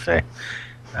when you say,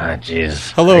 "Ah,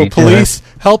 jeez"? Hello, police,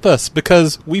 help us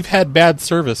because we've had bad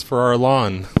service for our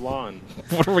lawn.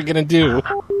 What are we going to do?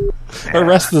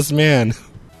 Arrest this man.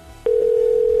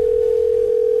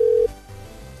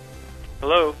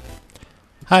 Hello.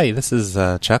 Hi, this is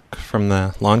Chuck from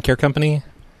the lawn care company.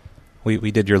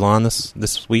 We did your lawn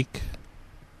this week.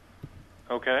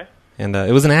 Okay. And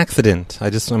it was an accident.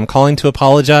 I'm calling to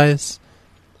apologize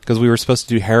because we were supposed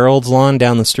to do Harold's lawn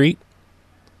down the street.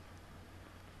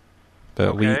 But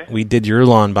okay. we did your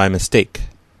lawn by mistake.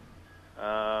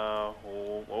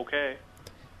 Okay.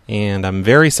 And I'm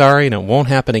very sorry, and it won't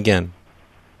happen again.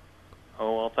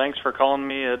 Oh, well, thanks for calling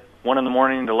me at 1 in the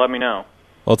morning to let me know.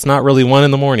 Well, it's not really 1 in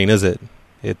the morning, is it?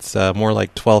 It's more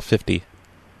like 12:50.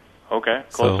 Okay,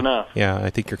 close enough. Yeah, I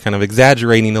think you're kind of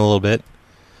exaggerating a little bit.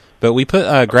 But we put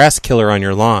a grass killer on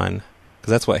your lawn,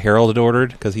 because that's what Harold had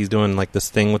ordered, because he's doing like this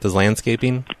thing with his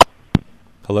landscaping.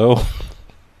 Hello?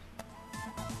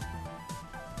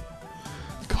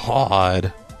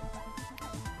 God.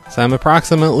 So I'm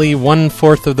approximately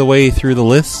 1/4 of the way through the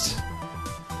list.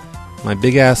 My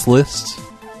big-ass list.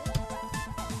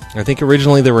 I think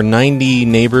originally there were 90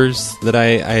 neighbors that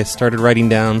I started writing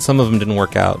down. Some of them didn't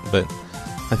work out, but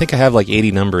I think I have like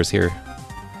 80 numbers here.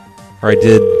 Or I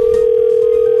did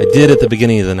at the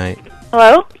beginning of the night.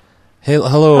 Hello? Hey,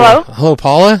 hello. Hello? Hello,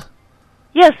 Paula?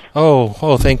 Yes.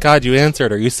 Oh, thank God you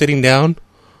answered. Are you sitting down?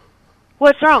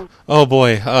 What's wrong? Oh,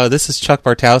 boy. This is Chuck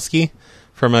Bartowski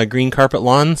from Green Carpet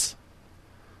Lawns.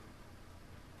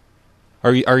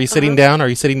 Are you sitting down? Are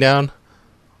you sitting down?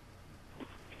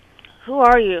 Who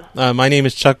are you? My name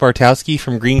is Chuck Bartowski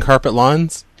from Green Carpet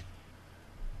Lawns.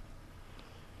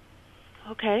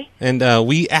 Okay. And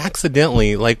we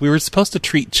accidentally, we were supposed to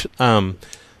treat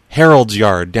Harold's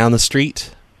yard down the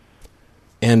street,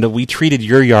 and we treated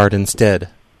your yard instead.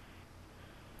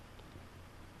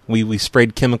 We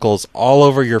sprayed chemicals all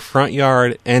over your front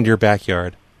yard and your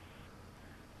backyard.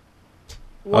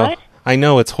 What? Oh, I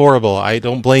know, it's horrible. I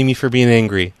don't blame you for being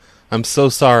angry. I'm so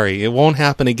sorry. It won't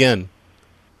happen again.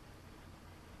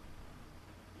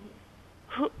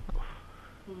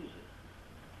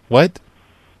 What?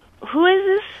 Who is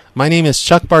this? My name is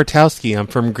Chuck Bartowski. I'm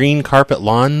from Green Carpet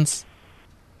Lawns.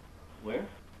 Where?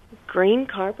 Green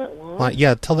Carpet Lawn?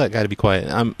 Yeah, tell that guy to be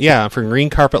quiet. I'm from Green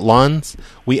Carpet Lawns.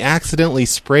 We accidentally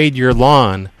sprayed your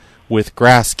lawn with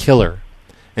grass killer.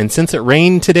 And since it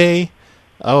rained today,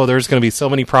 there's going to be so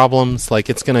many problems.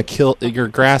 It's going to kill... Your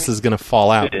grass is going to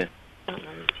fall out.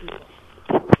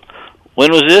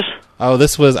 When was this? Oh,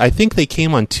 this was... I think they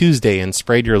came on Tuesday and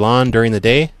sprayed your lawn during the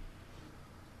day.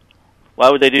 Why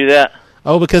would they do that?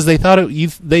 Oh, because they thought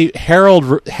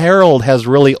Harold has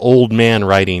really old man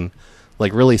writing,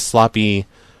 really sloppy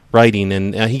writing,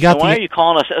 and he got. So why are you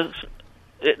calling us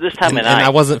this time of night? And I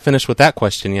wasn't finished with that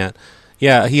question yet.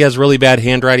 Yeah, he has really bad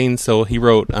handwriting, so he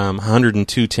wrote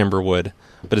 102 Timberwood,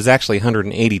 but it's actually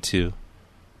 182.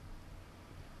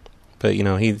 But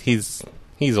he's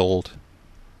old.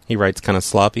 He writes kind of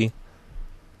sloppy.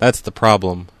 That's the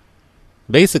problem.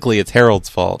 Basically, it's Harold's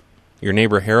fault. Your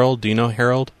neighbor Harold, do you know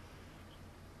Harold?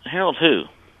 Harold who?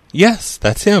 Yes,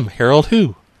 that's him, Harold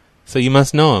who. So you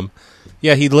must know him.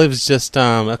 Yeah, he lives just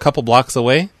a couple blocks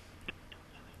away.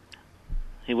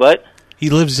 He what?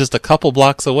 He lives just a couple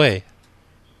blocks away.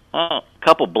 Oh, a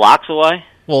couple blocks away?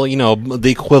 Well,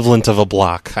 the equivalent of a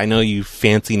block. I know you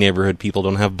fancy neighborhood people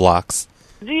don't have blocks.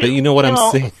 But you know what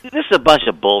I'm saying? This is a bunch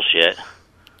of bullshit.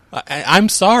 I'm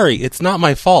sorry. It's not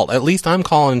my fault. At least I'm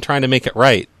calling and trying to make it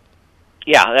right.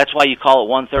 Yeah, that's why you call it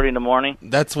 1:30 in the morning?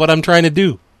 That's what I'm trying to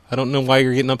do. I don't know why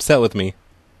you're getting upset with me.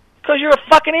 Because you're a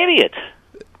fucking idiot.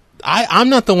 I'm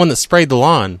not the one that sprayed the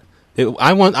lawn.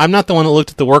 I'm not the one that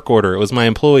looked at the work order. It was my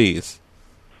employees.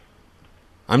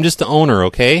 I'm just the owner,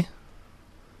 okay?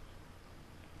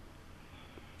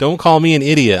 Don't call me an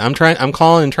idiot. I'm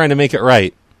calling and trying to make it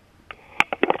right.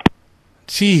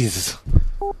 Jeez.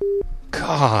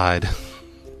 God.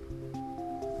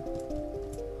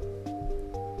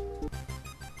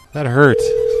 That hurt.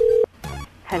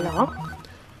 Hello?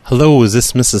 Hello, is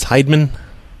this Mrs. Heidman?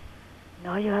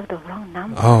 No, you have the wrong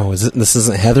number. Oh, this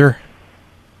isn't Heather?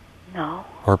 No.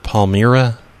 Or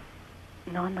Palmyra?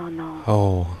 No.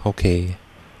 Oh, okay.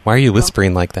 Why are you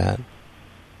whispering like that?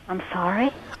 I'm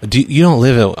sorry? You don't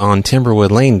live on Timberwood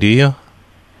Lane, do you?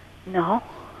 No.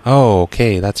 Oh,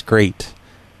 okay, that's great.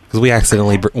 Because we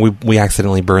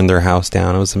accidentally burned their house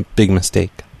down. It was a big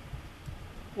mistake.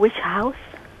 Which house?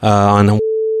 On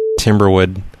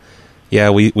Timberwood. Yeah,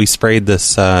 we sprayed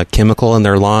this chemical in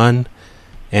their lawn,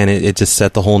 and it just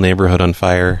set the whole neighborhood on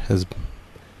fire.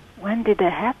 When did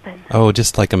that happen? Oh,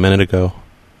 just like a minute ago.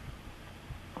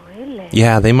 Really?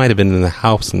 Yeah, they might have been in the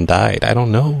house and died. I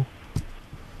don't know.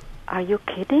 Are you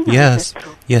kidding? Yes,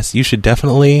 yes. You should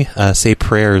definitely say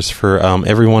prayers for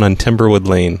everyone on Timberwood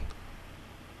Lane.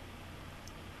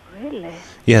 Really?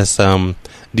 Yes. Do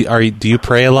you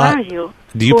pray a lot? Who are you?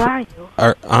 Who are you?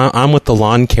 I'm with the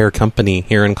lawn care company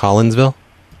here in Collinsville.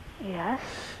 Yes.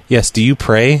 Yes. Do you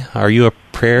pray? Are you a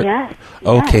prayer? Yes.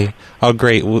 Okay. Yes. Oh,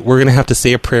 great. We're gonna have to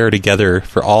say a prayer together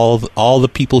for all the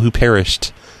people who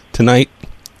perished tonight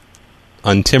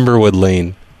on Timberwood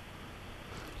Lane.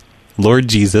 Lord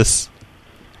Jesus,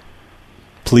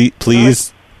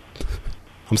 please.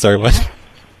 I'm sorry. What?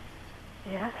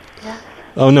 Yes.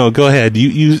 Oh no. Go ahead.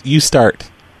 You start.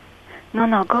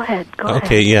 No. Go ahead.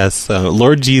 Okay. Yes.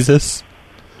 Lord Jesus.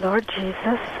 Lord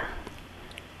Jesus.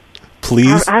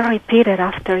 Please. I'll repeat it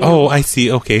after you. Oh, I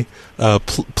see. Okay.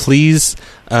 Please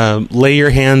lay your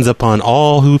hands upon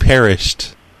all who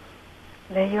perished.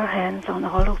 Lay your hands on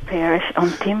all who perished on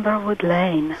Timberwood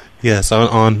Lane. Yes,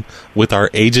 on with our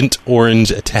Agent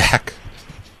Orange attack.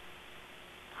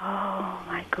 Oh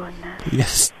my goodness.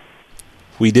 Yes.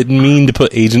 We didn't mean to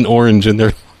put Agent Orange in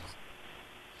their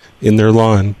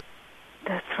lawn.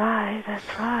 That's right.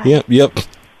 Yep.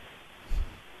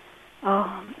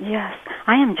 Oh, yes.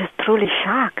 I am just truly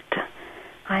shocked.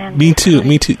 Me too.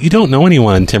 You don't know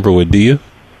anyone in Timberwood, do you?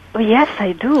 Oh, yes,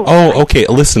 I do. Oh, okay.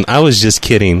 Listen, I was just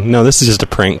kidding. No, this is just a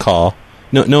prank call.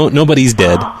 No, nobody's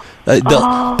dead.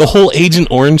 The whole Agent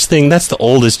Orange thing, that's the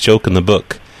oldest joke in the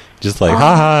book. Just like,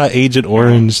 haha, Agent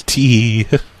Orange, tea.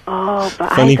 Oh, but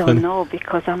funny, I don't know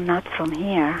because I'm not from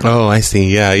here. Oh, I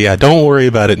see. Yeah. Don't worry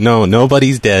about it. No,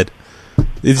 nobody's dead.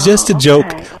 It's just a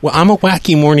joke. Well, I'm a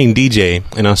wacky morning DJ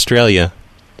in Australia.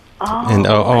 And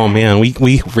oh man,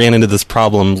 we ran into this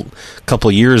problem a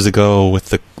couple years ago with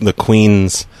the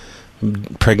Queen's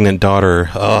pregnant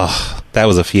daughter. Oh, that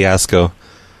was a fiasco.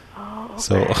 Oh, okay.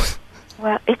 So,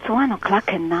 well, it's 1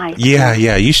 o'clock at night. Yeah,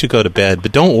 you should go to bed,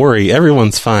 but don't worry,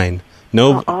 everyone's fine.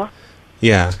 No.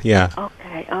 Yeah.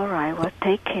 Okay, all right. Well,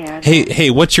 take care. Hey,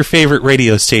 what's your favorite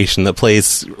radio station that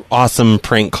plays awesome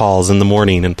prank calls in the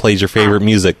morning and plays your favorite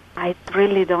music? I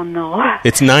really don't know.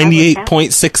 It's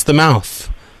 98.6 The Mouth.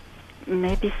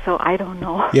 Maybe so. I don't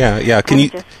know. Yeah. Can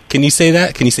you say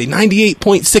that? Can you say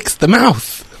 98.6 The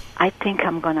Mouth? I think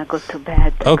I'm gonna go to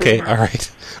bed. Okay, all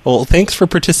right. Well, thanks for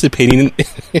participating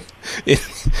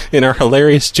in our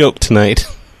hilarious joke tonight.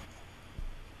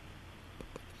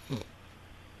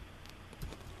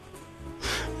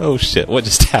 Oh shit, what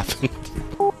just happened?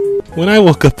 When I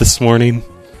woke up this morning,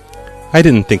 I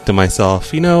didn't think to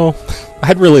myself,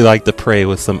 I'd really like to pray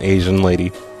with some Asian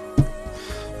lady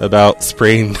about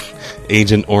spraying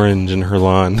Agent Orange in her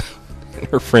lawn, in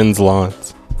her friends'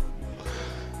 lawns.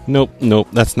 Nope,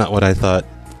 that's not what I thought.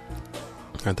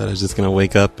 I thought I was just going to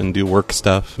wake up and do work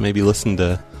stuff, maybe listen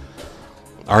to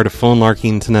Art of Phone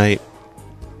Larking tonight.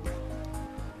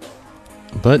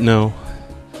 But no.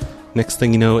 Next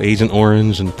thing you know, Agent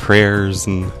Orange and prayers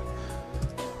and...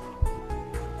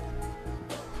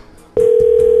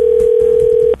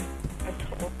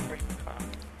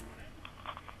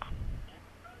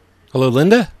 Hello,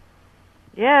 Linda?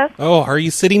 Yes. Oh, are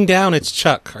you sitting down? It's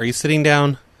Chuck. Are you sitting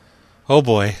down? Oh,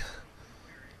 boy.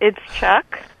 It's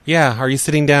Chuck? Yeah, are you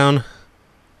sitting down?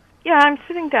 Yeah, I'm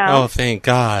sitting down. Oh, thank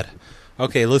God.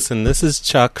 Okay, listen, this is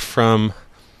Chuck from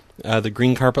the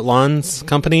Green Carpet Lawns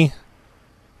Company.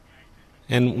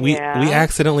 And we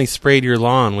accidentally sprayed your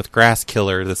lawn with grass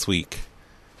killer this week.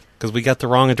 Because we got the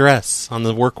wrong address on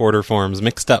the work order forms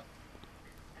mixed up.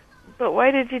 But why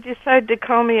did you decide to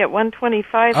call me at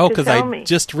 125 Oh, because I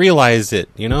just realized it.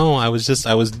 You know, I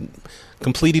was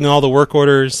completing all the work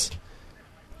orders.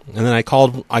 And then I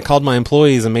called my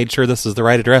employees and made sure this was the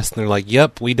right address. And they're like,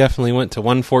 yep, we definitely went to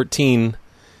 114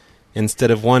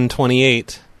 instead of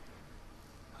 128.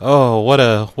 Oh, what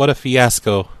a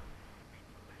fiasco.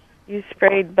 You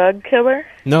sprayed bug killer?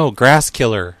 No, grass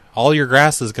killer. All your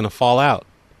grass is going to fall out.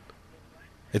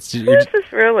 Who is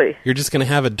this really? You're just going to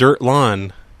have a dirt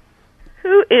lawn.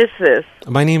 Who is this?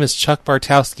 My name is Chuck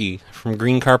Bartowski from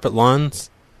Green Carpet Lawns.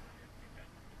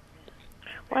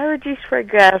 Why would you spray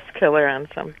grass killer on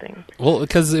something? Well,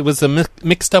 because it was a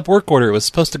mixed up work order. It was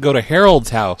supposed to go to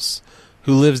Harold's house,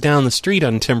 who lives down the street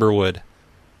on Timberwood.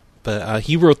 But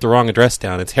he wrote the wrong address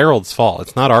down. It's Harold's fault.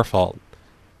 It's not our fault.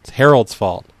 It's Harold's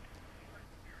fault.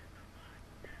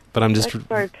 But I'm just...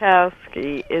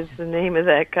 Bartowski is the name of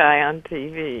that guy on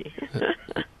TV.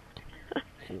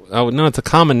 Oh, no, it's a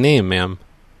common name, ma'am.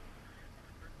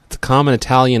 It's a common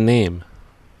Italian name.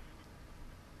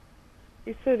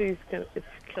 He said it's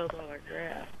killed all our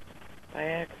grass by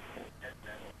accident.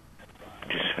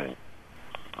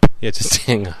 Yeah, just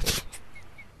hang up.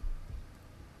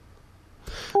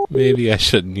 Maybe I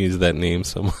shouldn't use that name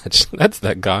so much. That's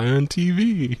that guy on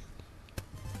TV.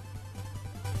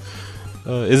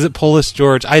 Is it Polish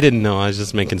George? I didn't know. I was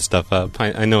just making stuff up.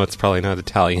 I know it's probably not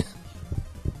Italian.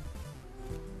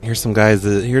 Here's some guys.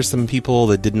 Here's some people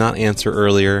that did not answer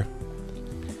earlier.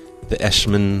 The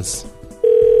Eschmans.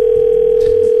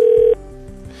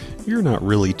 You're not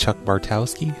really Chuck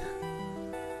Bartowski.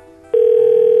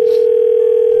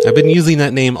 I've been using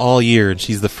that name all year, and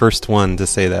she's the first one to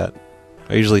say that.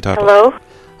 I usually talk. Hello?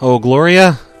 Oh,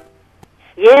 Gloria?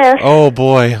 Yes. Oh,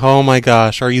 boy. Oh, my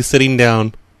gosh. Are you sitting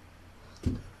down?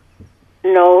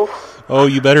 No. Oh,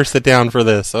 you better sit down for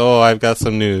this. Oh, I've got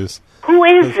some news. Who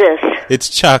is this? It's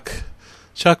Chuck.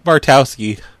 Chuck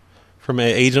Bartowski from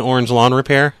Agent Orange Lawn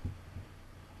Repair.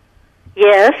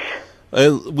 Yes.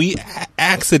 We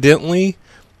accidentally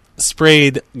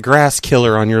sprayed grass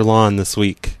killer on your lawn this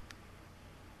week.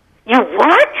 You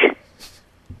what?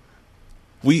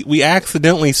 We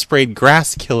accidentally sprayed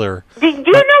grass killer. Do you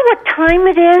know what time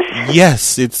it is?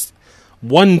 Yes, it's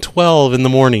 1:12 in the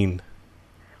morning.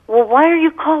 Well, why are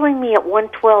you calling me at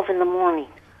 1:12 in the morning?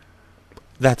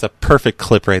 That's a perfect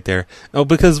clip right there. Oh,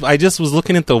 because I just was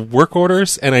looking at the work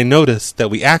orders, and I noticed that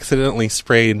we accidentally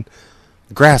sprayed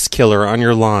grass killer on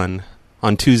your lawn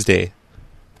on Tuesday.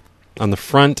 On the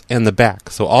front and the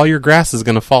back. So all your grass is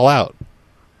going to fall out.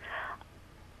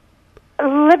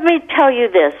 Let me tell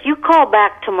you this. You call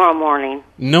back tomorrow morning.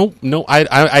 No,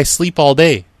 I sleep all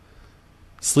day.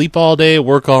 Sleep all day,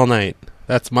 work all night.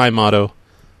 That's my motto.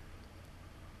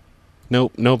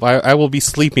 Nope, I will be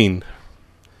sleeping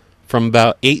from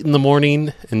about 8 in the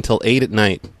morning until 8 at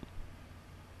night.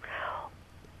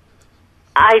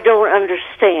 I don't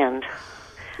understand.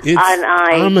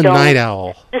 I'm a night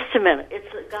owl. Just a minute.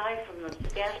 It's a guy from the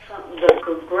gas company,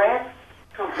 the grass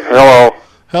company.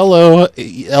 Hello,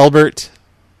 Albert.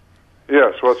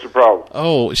 Yes, what's the problem?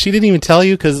 Oh, she didn't even tell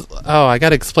you because, I got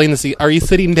to explain this. Are you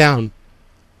sitting down?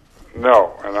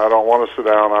 No, and I don't want to sit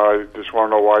down. I just want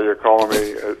to know why you're calling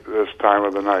me at this time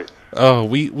of the night. Oh,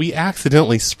 we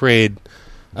accidentally sprayed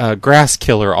grass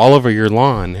killer all over your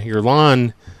lawn. Your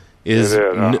lawn is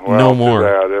no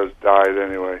more. It's died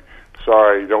anyway.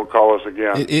 Sorry, don't call us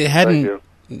again. It hadn't. Thank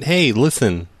you. Hey,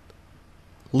 listen.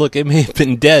 Look, it may have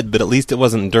been dead, but at least it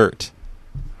wasn't dirt.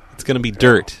 It's going to be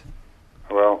dirt.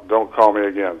 Well, don't call me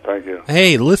again. Thank you.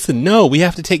 Hey, listen. No, we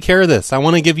have to take care of this. I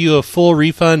want to give you a full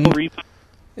refund.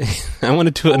 I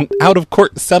want to do an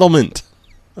out-of-court settlement.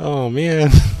 Oh, man.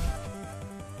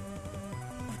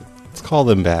 Let's call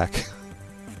them back.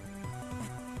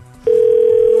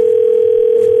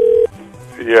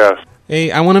 Yes.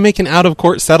 Hey, I want to make an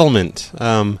out-of-court settlement.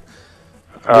 No.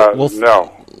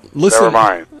 Listen, never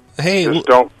mind. Hey,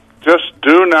 just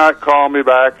do not call me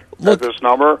back at this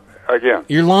number again.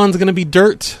 Your lawn's going to be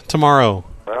dirt tomorrow.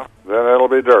 Well, then it'll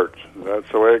be dirt. That's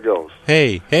the way it goes.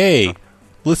 Hey,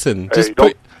 listen.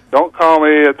 Hey, don't call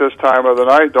me at this time of the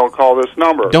night. Don't call this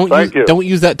number. Thank you. Don't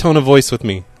use that tone of voice with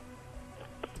me.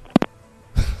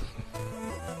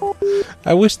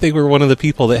 I wish they were one of the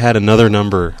people that had another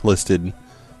number listed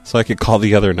so I could call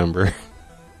the other number.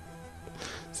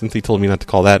 Since he told me not to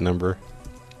call that number.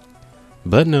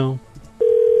 But no.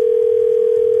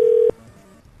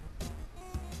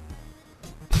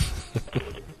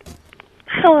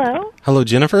 Hello? Hello,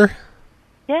 Jennifer?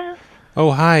 Yes.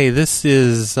 Oh, hi. This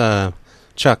is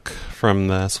Chuck from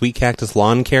the Sweet Cactus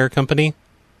Lawn Care Company.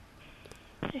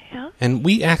 And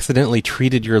we accidentally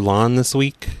treated your lawn this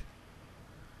week.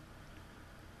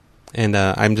 And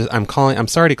I'm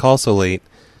sorry to call so late,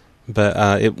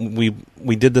 but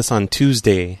we did this on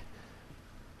Tuesday.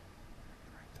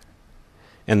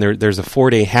 And there's a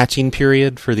 4-day hatching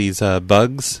period for these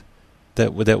bugs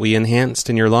that we enhanced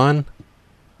in your lawn.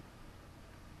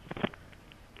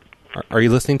 Are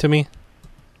you listening to me?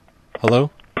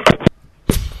 Hello?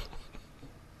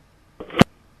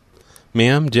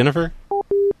 Ma'am, Jennifer?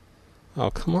 Oh,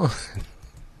 come on.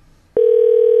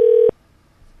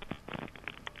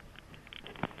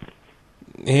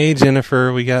 Hey,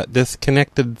 Jennifer, we got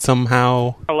disconnected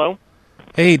somehow. Hello?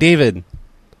 Hey, David.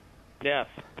 Yes.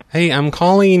 Hey, I'm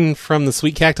calling from the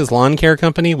Sweet Cactus Lawn Care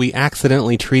Company. We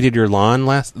accidentally treated your lawn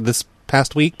this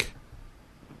past week.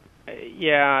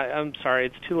 Yeah, I'm sorry.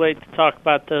 It's too late to talk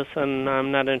about this, and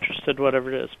I'm not interested,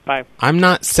 whatever it is. Bye. I'm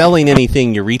not selling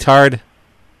anything, you retard.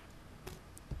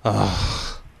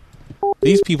 Ugh.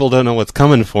 These people don't know what's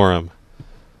coming for them.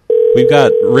 We've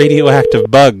got radioactive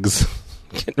bugs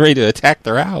getting ready to attack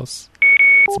their house.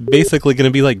 It's basically going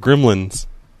to be like gremlins.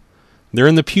 They're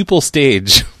in the pupal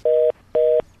stage.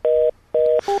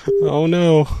 Oh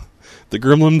no. The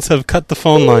gremlins have cut the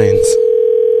phone lines.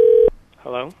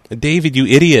 Hello? David, you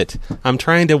idiot. I'm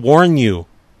trying to warn you.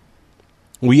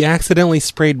 We accidentally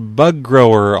sprayed bug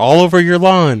grower all over your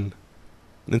lawn.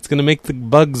 It's going to make the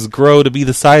bugs grow to be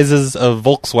the sizes of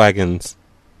Volkswagens.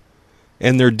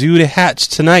 And they're due to hatch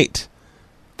tonight.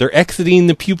 They're exiting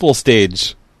the pupal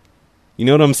stage. You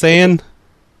know what I'm saying?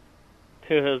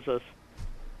 Who is this?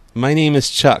 My name is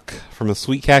Chuck from the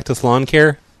Sweet Cactus Lawn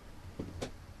Care.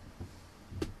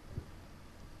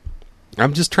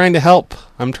 I'm just trying to help.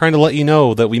 I'm trying to let you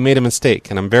know that we made a mistake,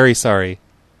 and I'm very sorry.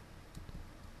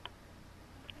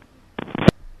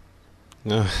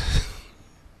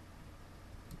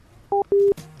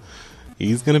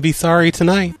 He's going to be sorry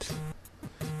tonight.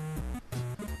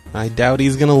 I doubt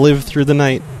he's going to live through the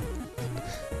night.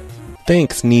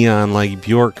 Thanks, Neon like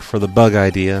Bjork, for the bug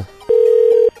idea.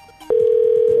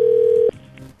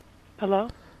 Hello?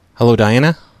 Hello,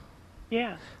 Diana?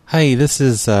 Yeah. Hi, this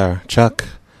is Chuck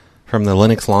from the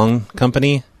Linux Lawn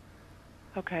Company.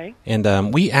 Okay.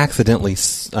 And we accidentally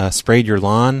sprayed your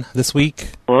lawn this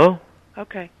week. Hello?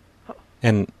 Okay.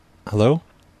 And, hello?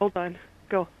 Hold on.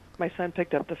 Go. My son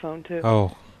picked up the phone, too.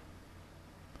 Oh.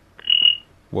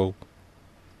 Whoa.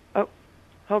 Oh,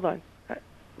 hold on.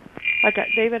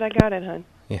 David, I got it, hon.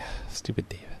 Yeah, stupid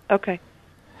David. Okay.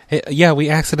 Hey, yeah, we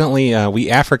accidentally, we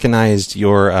Africanized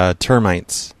your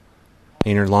termites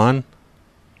in your lawn.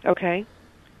 Okay.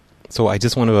 So I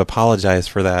just want to apologize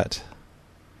for that.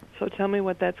 So tell me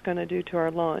what that's going to do to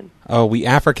our lawn. Oh, we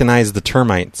Africanized the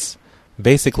termites.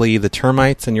 Basically, the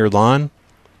termites in your lawn,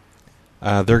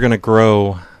 they're going to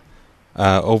grow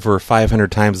over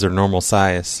 500 times their normal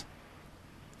size.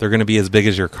 They're going to be as big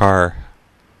as your car.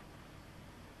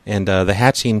 And the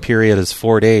hatching period is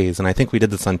 4 days, and I think we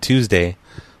did this on Tuesday.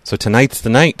 So tonight's the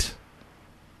night.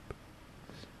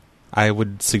 I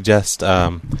would suggest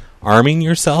arming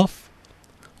yourself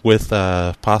with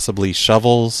possibly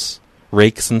shovels,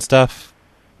 rakes, and stuff.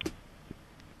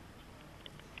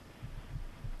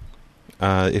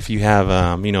 If you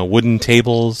have, wooden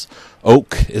tables,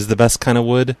 oak is the best kind of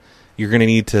wood. You're going to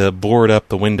need to board up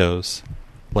the windows,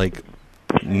 like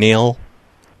nail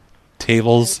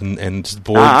tables and just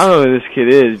boards. I don't know who this kid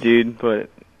is, dude, but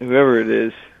whoever it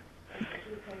is.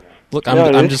 Look,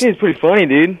 this kid's pretty funny,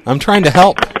 dude. I'm trying to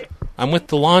help. I'm with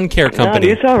the lawn care company.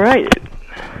 No, dude, it's all right.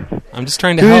 I'm just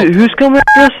trying to help. Who's coming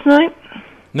after us tonight?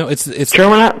 No, it's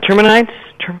Terminites?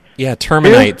 Yeah,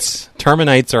 Terminites. Who?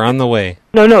 Terminites are on the way.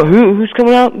 No, who's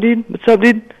coming out, dude? What's up,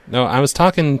 dude? No, I was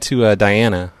talking to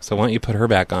Diana, so why don't you put her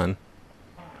back on?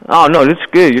 Oh, no, that's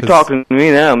good. You're talking to me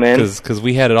now, man. Because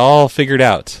we had it all figured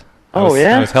out. I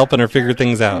was helping her figure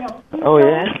things out. Oh,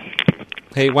 yeah?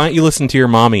 Hey, why don't you listen to your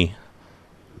mommy?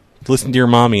 Listen to your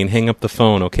mommy and hang up the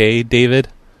phone, okay, David?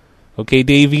 Okay,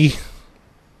 Davey?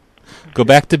 Go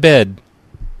back to bed.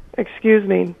 Excuse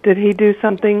me, did he do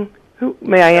something?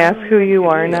 May I ask who you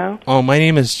are now? Oh, my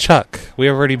name is Chuck.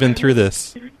 We've already been through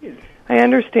this. I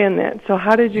understand that. So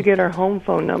how did you get our home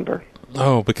phone number?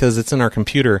 Oh, because it's in our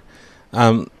computer.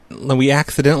 We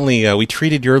accidentally, we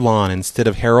treated your lawn instead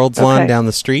of Harold's lawn down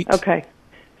the street. Okay.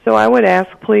 So I would ask,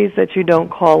 please, that you don't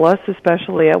call us,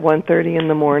 especially at 1:30 in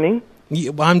the morning.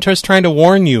 Yeah, well, I'm just trying to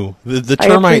warn you. The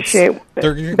termites... I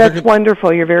appreciate That's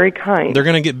wonderful. You're very kind. They're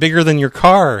going to get bigger than your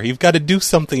car. You've got to do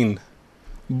something.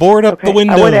 Board up the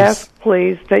windows. I would ask,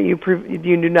 please, that you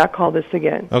do not call this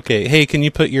again. Okay. Hey, can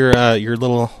you put your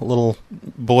little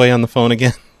boy on the phone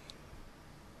again?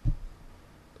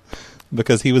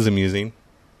 Because he was amusing.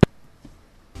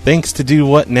 Thanks to do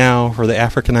what now for the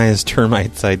Africanized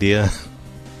termites idea.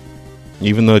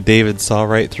 Even though David saw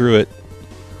right through it.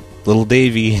 Little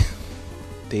Davy.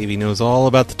 Davy knows all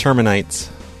about the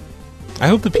termites. I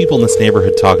hope the people in this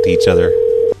neighborhood talk to each other.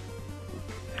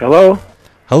 Hello?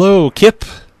 Hello, Kip?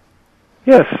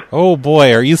 Yes. Oh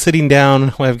boy, are you sitting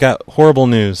down? Well, I've got horrible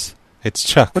news. It's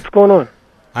Chuck. What's going on?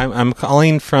 I'm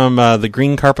calling from the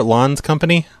Green Carpet Lawns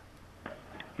Company.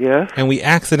 Yes? And we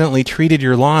accidentally treated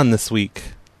your lawn this week.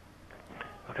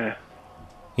 Okay.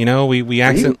 You know,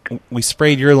 we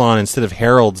sprayed your lawn instead of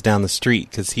Harold's down the street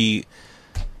because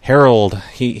Harold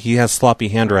has sloppy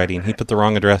handwriting. He put the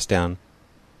wrong address down.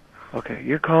 Okay,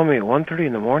 you're calling me at 1:30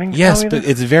 in the morning? Yes, but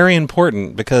it's very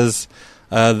important because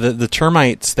the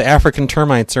termites, the African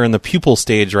termites, are in the pupal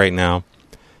stage right now.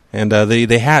 And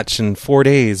they hatch in 4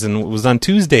 days, and it was on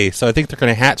Tuesday, so I think they're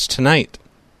going to hatch tonight.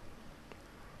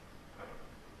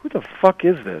 Who the fuck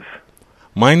is this?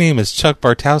 My name is Chuck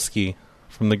Bartowski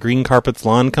from the Green Carpets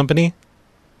Lawn Company.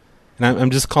 And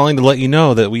I'm just calling to let you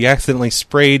know that we accidentally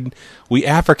we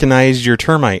Africanized your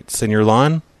termites in your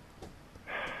lawn.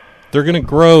 They're going to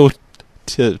grow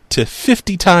to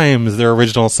 50 times their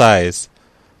original size.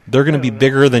 They're going to be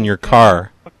bigger than your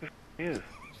car.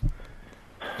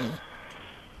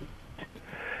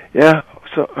 Yeah,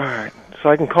 so, alright. So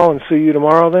I can call and sue you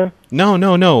tomorrow then?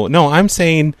 No. I'm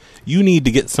saying you need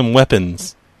to get some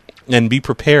weapons and be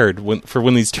prepared for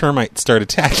when these termites start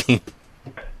attacking.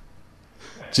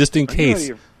 Just in case.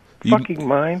 Are you out of your fucking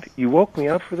mind? You woke me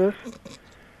up for this?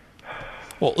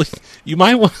 Well, you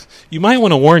might want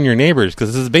to warn your neighbors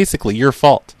because this is basically your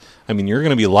fault. I mean, you're going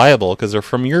to be liable because they're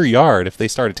from your yard if they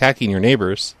start attacking your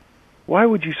neighbors. Why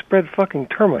would you spread fucking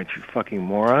termites, you fucking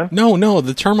moron? No,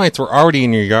 the termites were already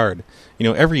in your yard. You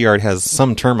know, every yard has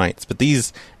some termites, but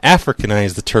these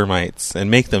Africanize the termites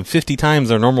and make them 50 times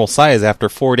their normal size after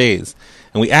 4 days.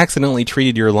 And we accidentally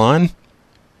treated your lawn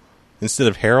instead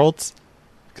of Harold's.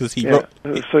 Because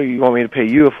so you want me to pay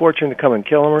you a fortune to come and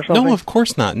kill him or something? No, of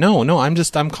course not. No,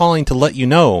 I'm calling to let you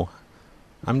know.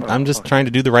 I'm just trying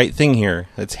to do the right thing here.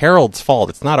 It's Harold's fault.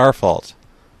 It's not our fault.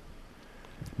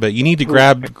 But you need to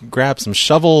grab some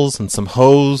shovels and some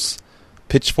hose,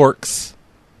 pitchforks,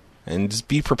 and just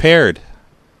be prepared.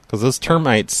 Because those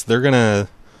termites, they're gonna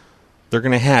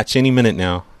hatch any minute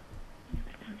now.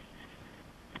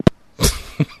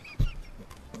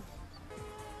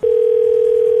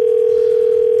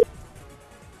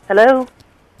 Hello?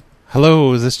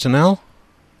 Hello, is this Janelle?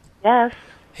 Yes.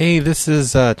 Hey, this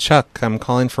is Chuck. I'm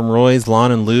calling from Roy's Lawn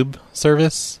and Lube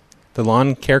Service, the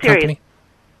lawn care company.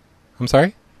 I'm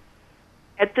sorry?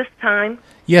 At this time?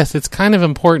 Yes, it's kind of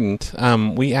important.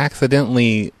 We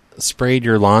accidentally sprayed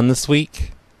your lawn this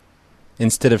week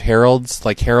instead of Harold's.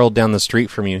 Like Harold down the street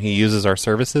from you, he uses our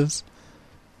services.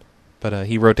 But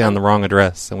he wrote down the wrong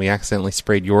address, and we accidentally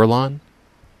sprayed your lawn.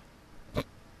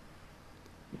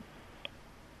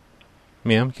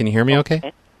 Ma'am, can you hear me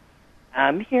okay?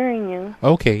 I'm hearing you.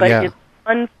 Okay, but yeah. It's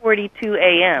 1:42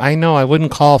 a.m. I know, I wouldn't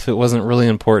call if it wasn't really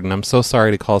important. I'm so sorry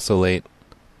to call so late.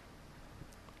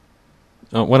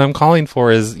 What I'm calling for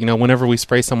is, whenever we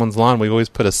spray someone's lawn, we always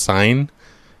put a sign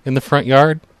in the front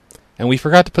yard, and we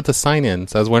forgot to put the sign in.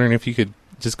 So I was wondering if you could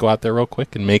just go out there real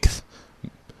quick and make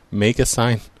a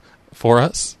sign for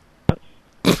us.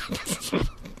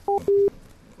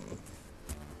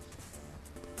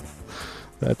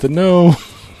 That's a no.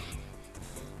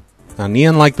 Now,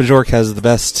 Neon Like Bajork has the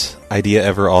best idea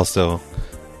ever also.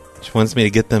 She wants me to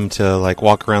get them to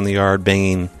walk around the yard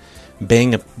bang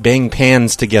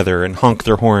pans together and honk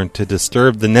their horn to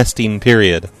disturb the nesting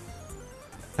period.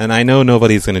 And I know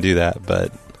nobody's going to do that,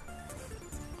 but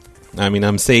I mean,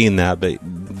 I'm saying that, but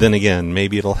then again,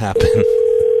 maybe it'll happen.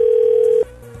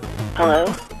 Hello?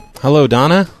 Hello,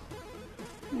 Donna?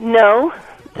 No,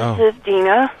 this is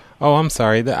Dina. Oh, I'm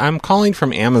sorry. I'm calling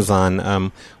from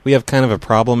Amazon. We have kind of a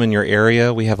problem in your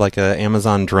area. We have an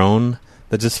Amazon drone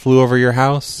that just flew over your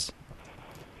house.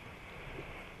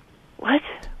 What?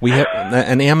 We have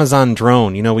an Amazon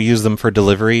drone. We use them for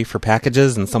delivery for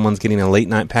packages, and someone's getting a late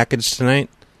night package tonight.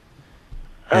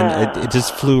 And it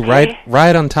just flew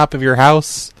right on top of your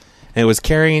house, and it was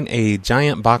carrying a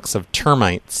giant box of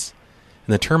termites.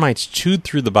 And the termites chewed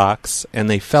through the box, and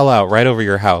they fell out right over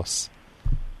your house.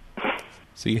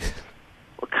 So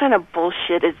what kind of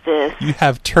bullshit is this? You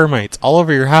have termites all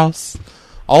over your house,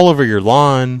 all over your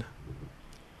lawn.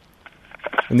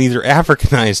 And these are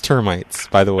Africanized termites,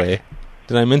 by the way.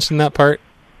 Did I mention that part?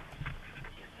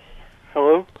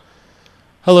 Hello?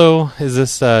 Hello, is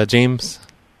this James?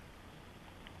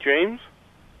 James?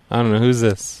 I don't know, who's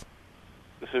this?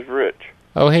 This is Rich.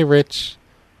 Oh, hey, Rich.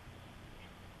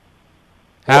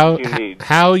 What do you need?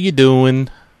 How you doing?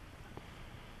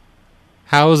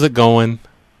 How's it going?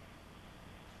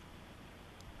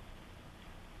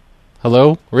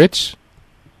 Hello, Rich?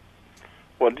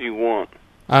 What do you want?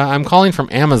 I'm calling from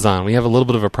Amazon. We have a little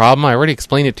bit of a problem. I already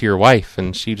explained it to your wife,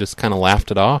 and she just kind of laughed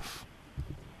it off.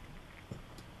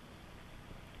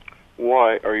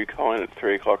 Why are you calling at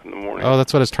 3 o'clock in the morning? Oh,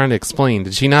 that's what I was trying to explain.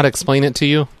 Did she not explain it to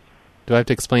you? Do I have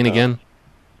to explain again?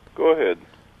 Go ahead.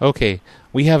 Okay.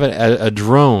 We have a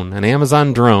drone, an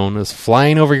Amazon drone, is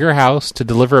flying over your house to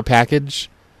deliver a package,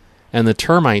 and the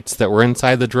termites that were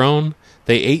inside the drone,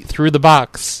 they ate through the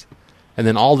box, and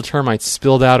then all the termites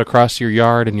spilled out across your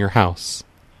yard and your house.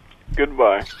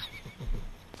 Goodbye.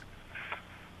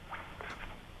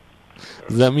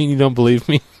 Does that mean you don't believe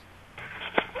me?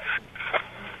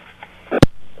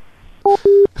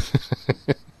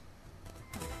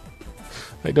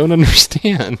 I don't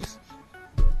understand.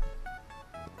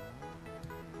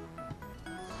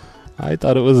 I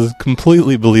thought it was a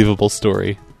completely believable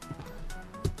story.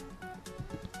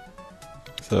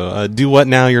 So, do what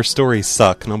now? Your stories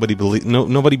suck. Nobody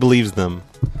believes them.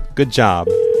 Good job.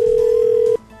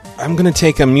 I'm going to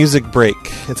take a music break.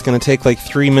 It's going to take like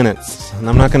 3 minutes. And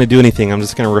I'm not going to do anything. I'm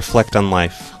just going to reflect on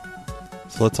life.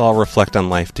 So let's all reflect on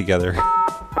life together.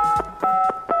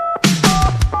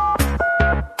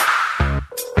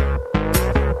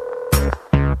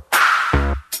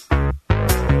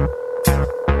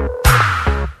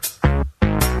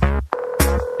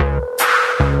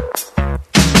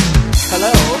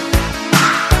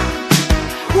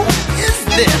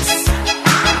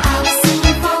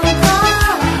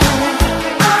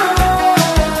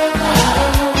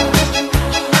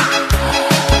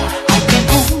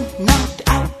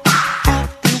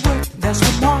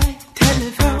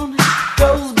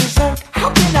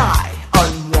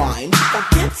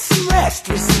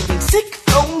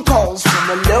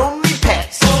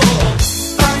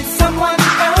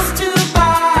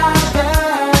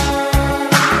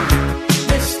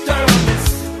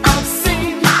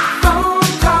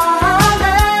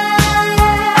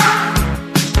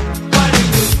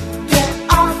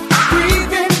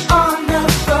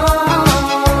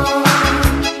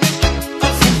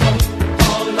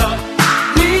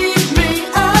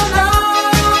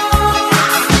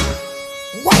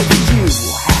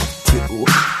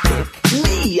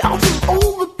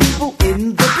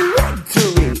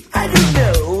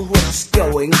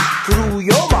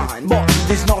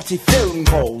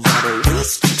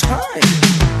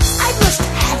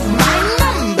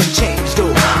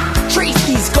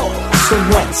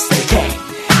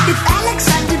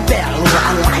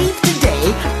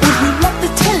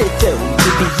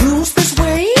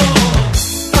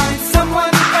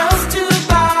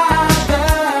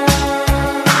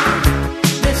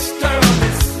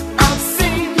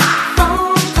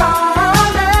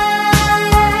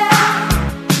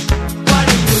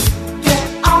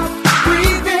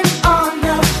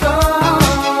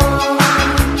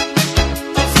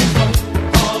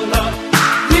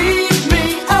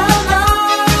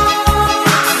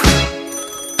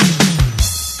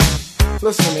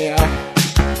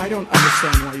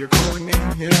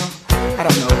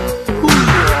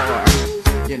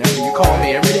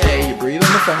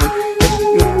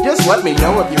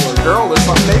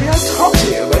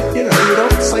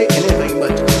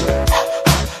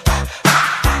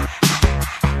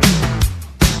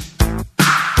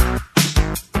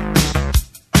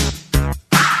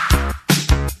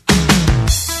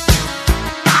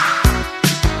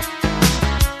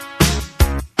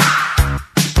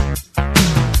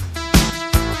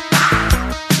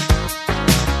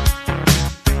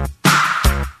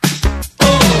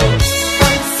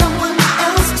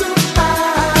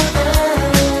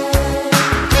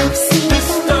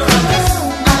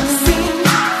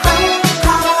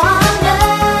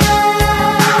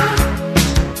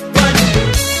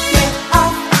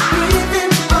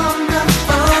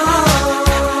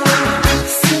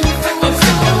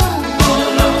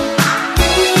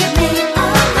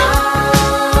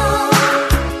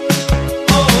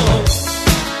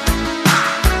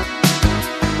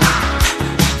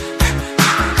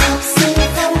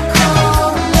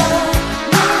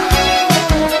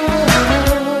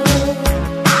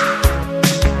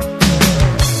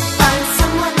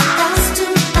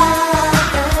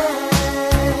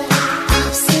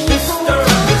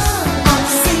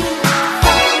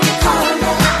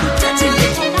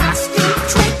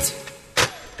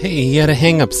 He had a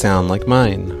hang-up sound like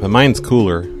mine, but mine's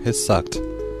cooler. His sucked.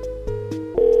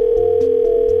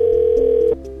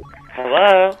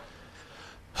 Hello?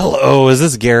 Hello, is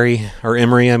this Gary? Or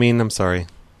Emery, I mean, I'm sorry.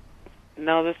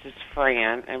 No, this is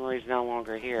Fran. Emery's no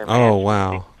longer here. Oh,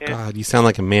 wow. God, you sound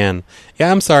like a man.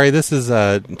 Yeah, I'm sorry. This is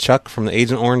Chuck from the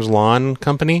Agent Orange Lawn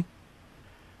Company.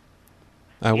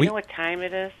 You know what time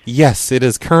it is? Yes, it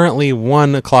is currently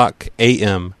 1 o'clock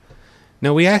a.m.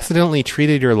 Now, we accidentally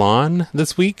treated your lawn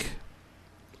this week.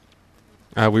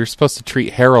 We were supposed to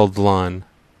treat Harold's lawn,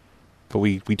 but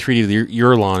we treated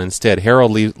your lawn instead.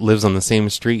 Harold lives on the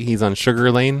same street. He's on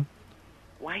Sugar Lane.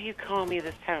 Why are you calling me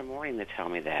this time of morning to tell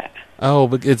me that? Oh,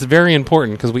 but it's very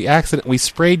important because we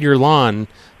sprayed your lawn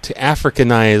to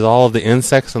Africanize all of the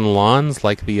insects in the lawns,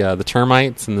 like the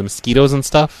termites and the mosquitoes and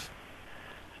stuff.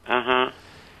 Uh-huh.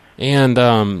 And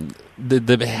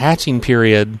the hatching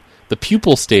period, the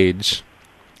pupal stage,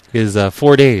 is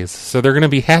 4 days. So they're going to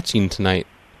be hatching tonight.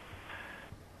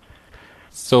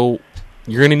 So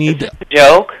you're going to need... Is this a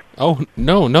joke? Oh,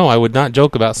 no, I would not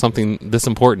joke about something this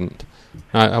important.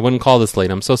 I wouldn't call this late.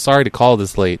 I'm so sorry to call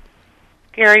this late.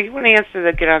 Gary, you want to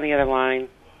answer get on the other line?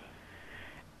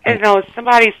 And no,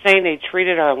 somebody's saying they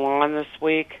treated our lawn this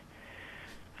week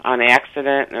on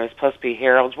accident, and it was supposed to be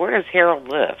Harold's. Where does Harold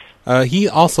live? He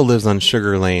also lives on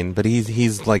Sugar Lane, but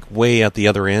he's like way at the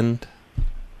other end.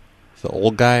 The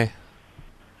old guy.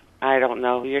 I don't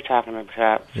know who you're talking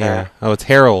about. Yeah. Oh, it's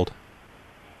Harold.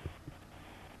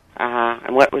 Uh-huh.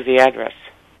 And what was the address?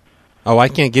 Oh, I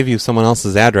can't give you someone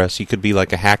else's address. You could be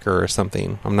like a hacker or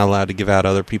something. I'm not allowed to give out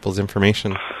other people's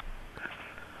information.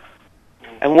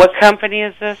 And what company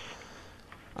is this?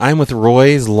 I'm with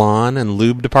Roy's Lawn and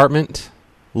Lube Department.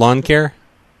 Lawn Care.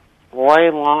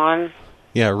 Roy Lawn?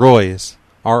 Yeah, Roy's.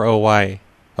 ROY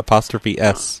apostrophe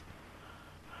S.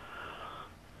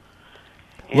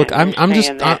 Yeah, Look, I'm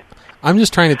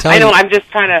just trying to tell you. I know. I'm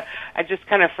just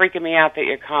kind of freaking me out that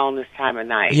you're calling this time of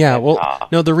night. Yeah. Well,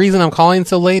 no. The reason I'm calling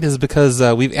so late is because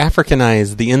we've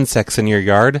Africanized the insects in your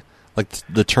yard, like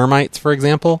the termites, for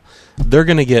example. They're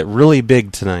going to get really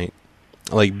big tonight,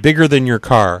 like bigger than your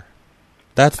car.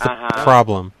 That's the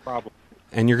problem.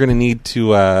 And you're going to need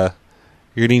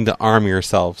to arm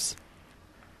yourselves.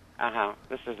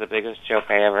 This is the biggest joke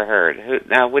I ever heard.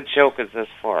 Now, what joke is this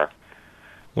for?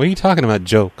 What are you talking about,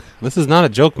 joke? This is not a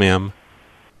joke, ma'am.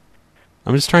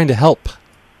 I'm just trying to help.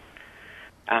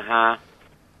 Well,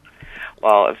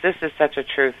 if this is such a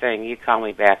true thing, you call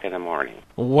me back in the morning.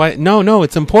 What? No,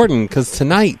 it's important, because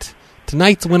tonight's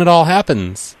when it all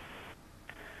happens.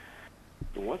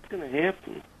 What's going to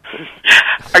happen?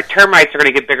 Our termites are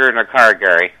going to get bigger in our car,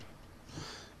 Gary.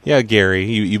 Yeah, Gary,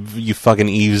 you fucking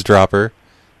eavesdropper.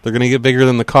 They're going to get bigger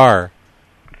than the car.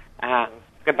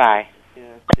 Goodbye.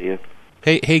 Yeah, see you.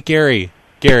 Hey, Gary,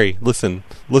 listen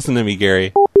to me,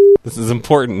 Gary. This is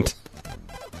important.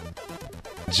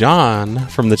 John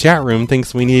from the chat room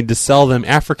thinks we need to sell them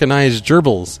Africanized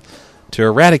gerbils to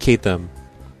eradicate them.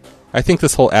 I think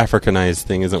this whole Africanized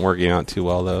thing isn't working out too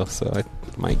well, though, so I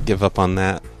might give up on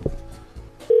that.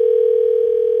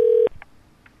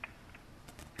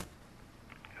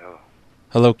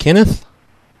 Hello, Kenneth?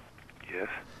 Yes.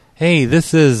 Hey,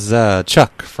 this is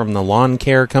Chuck from the Lawn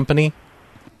Care Company.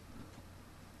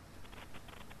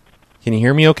 Can you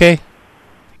hear me okay?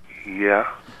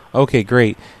 Yeah. Okay,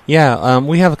 great. Yeah,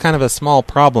 we have kind of a small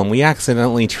problem. We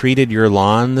accidentally treated your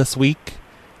lawn this week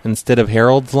instead of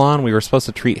Harold's lawn. We were supposed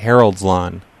to treat Harold's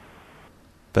lawn,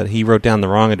 but he wrote down the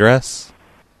wrong address.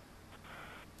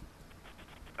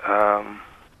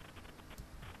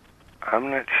 I'm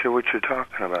not sure what you're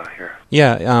talking about here.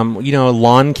 Yeah,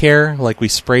 lawn care, like we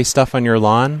spray stuff on your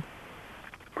lawn.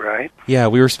 Right. Yeah,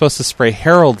 we were supposed to spray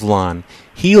Harold's lawn.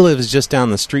 He lives just down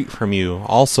the street from you,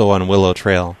 also on Willow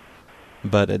Trail,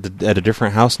 but at a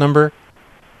different house number.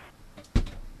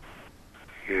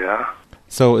 Yeah.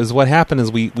 So is what happened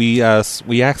is we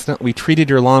accidentally treated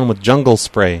your lawn with jungle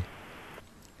spray,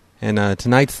 and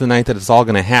tonight's the night that it's all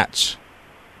going to hatch.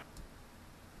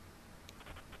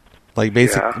 Like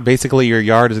basically, your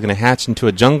yard is going to hatch into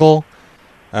a jungle.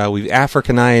 We've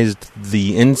Africanized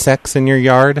the insects in your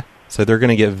yard, so they're going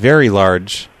to get very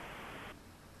large,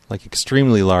 like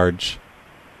extremely large.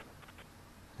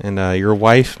 And your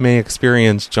wife may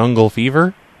experience jungle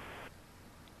fever.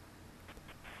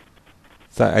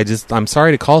 So I'm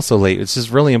sorry to call so late. It's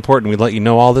just really important we let you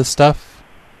know all this stuff.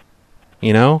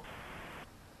 You know?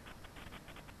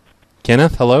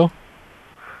 Kenneth, hello?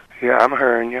 Yeah, I'm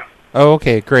hearing you. Oh,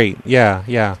 okay, great.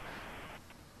 Yeah.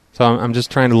 So I'm just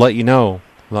trying to let you know,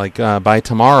 like, by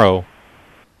tomorrow,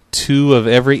 2 of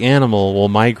every animal will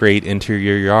migrate into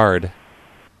your yard.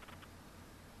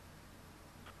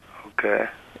 Okay.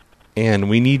 And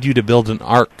we need you to build an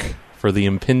ark for the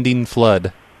impending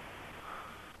flood.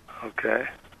 Okay.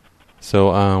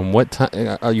 So, what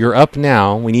time? You're up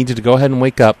now. We need you to go ahead and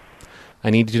wake up. I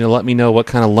need you to let me know what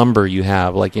kind of lumber you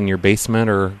have, like in your basement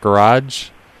or garage,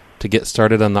 to get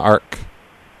started on the ark.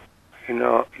 You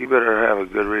know, you better have a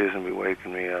good reason to be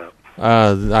waking me up.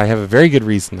 I have a very good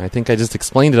reason. I think I just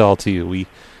explained it all to you. We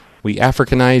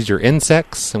Africanized your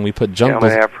insects, and we put jungle...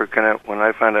 Yeah, I'm African. When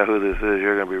I find out who this is,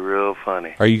 you're going to be real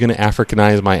funny. Are you going to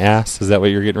Africanize my ass? Is that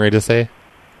what you're getting ready to say?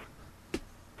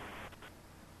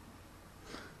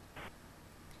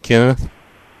 Kenneth?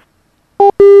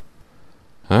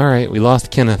 Alright, we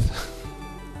lost Kenneth.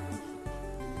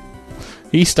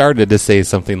 He started to say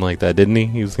something like that, didn't he?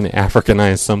 He was going to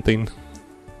Africanize something.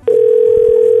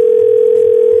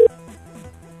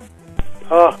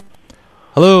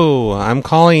 Hello, I'm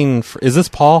calling... Is this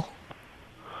Paul?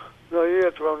 No, you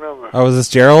have the wrong number. Oh, is this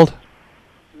Gerald?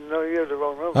 No, you have the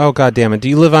wrong number. Oh, God damn it. Do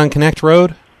you live on Connect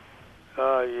Road?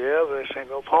 Yeah, but this ain't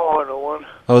no Paul or no one.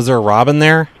 Oh, is there a Robin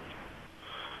there?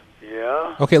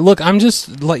 Yeah. Okay, look, I'm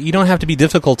just... You don't have to be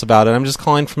difficult about it. I'm just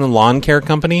calling from the lawn care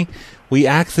company. We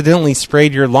accidentally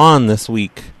sprayed your lawn this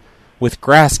week with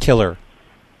grass killer.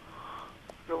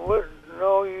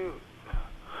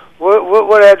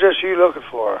 What address are you looking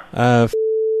for?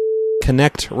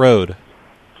 Connect Road.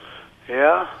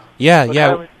 Yeah?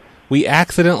 Yeah. We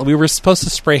were supposed to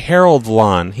spray Harold's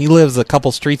lawn. He lives a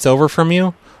couple streets over from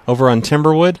you, over on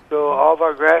Timberwood. So all of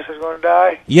our grass is going to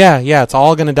die? Yeah, it's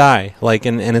all going to die.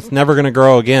 And it's never going to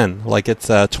grow again. Like, it's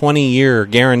a 20-year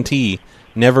guarantee.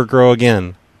 Never grow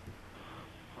again.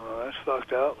 Oh, that's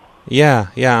fucked up. Yeah,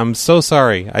 I'm so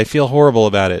sorry. I feel horrible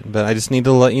about it, but I just need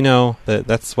to let you know that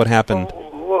that's what happened.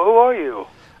 Who are you?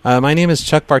 My name is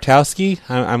Chuck Bartowski.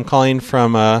 I'm calling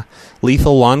from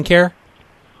Lethal Lawn Care.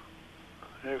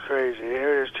 You're crazy.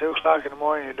 Here it is 2 o'clock in the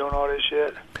morning, you're doing all this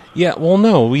shit? Yeah, well,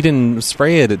 no, we didn't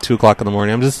spray it at 2 o'clock in the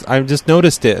morning. I just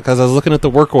noticed it because I was looking at the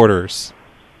work orders.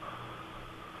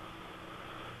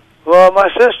 Well, my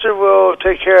sister will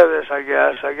take care of this, I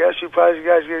guess. I guess you guys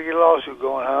got to get a lawsuit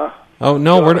going, huh? Oh,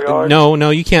 no, no,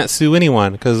 you can't sue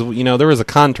anyone because, there was a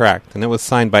contract and it was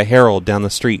signed by Harold down the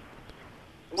street.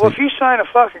 Well, if you sign a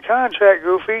fucking contract,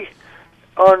 Goofy,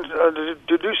 to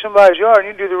do somebody's yard and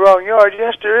you do the wrong yard,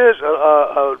 yes, there is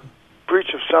a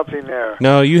breach of something there.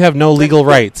 No, you have no legal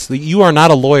rights. You are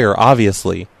not a lawyer,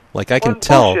 obviously. Like, I can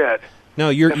tell. Bullshit. No,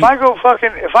 you're... If I go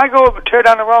tear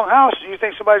down the wrong house, do you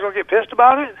think somebody's going to get pissed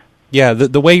about it? Yeah,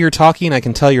 the way you're talking, I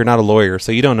can tell you're not a lawyer,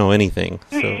 so you don't know anything.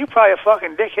 So. You're probably a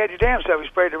fucking dickhead. Your damn self. You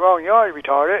sprayed the wrong yard, you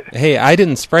retarded. Hey, I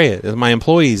didn't spray it. My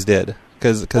employees did.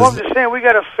 Well, I'm just saying, we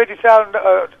got a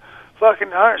 $50,000, fucking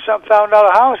 $100-something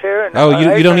house here. And,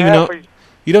 you don't even know.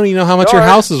 You don't even know how much your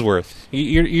house is worth.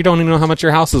 You don't even know how much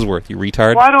your house is worth. You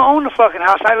retard. Well, I don't own the fucking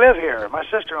house. I live here. My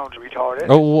sister owns it. Retarded.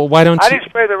 Oh, well, why don't you? I didn't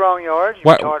spray the wrong yard.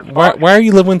 You retarded. Why are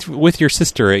you living with your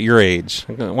sister at your age?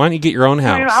 Why don't you get your own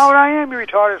house? You know how old I am. You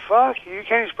retarded fuck. You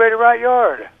can't even spray the right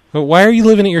yard. Well, why are you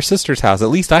living at your sister's house? At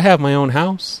least I have my own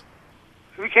house.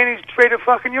 We can't even spray the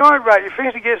fucking yard right. You're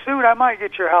fixing to get sued. I might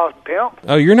get your house, pimp.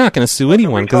 Oh, you're not going to sue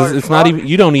anyone because it's not even.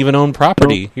 You don't even own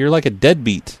property. You're like a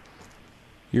deadbeat.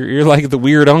 You're like the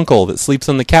weird uncle that sleeps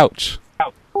on the couch.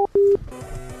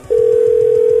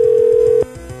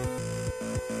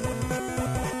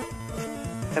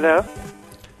 Hello?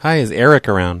 Hi, is Eric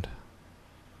around?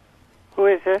 Who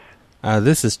is this?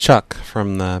 This is Chuck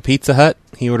from the Pizza Hut.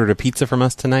 He ordered a pizza from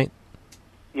us tonight.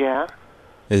 Yeah?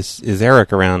 Is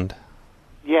Eric around?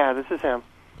 Yeah, this is him.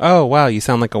 Oh, wow, you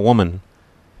sound like a woman.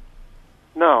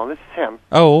 No, this is him.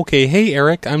 Oh, okay. Hey,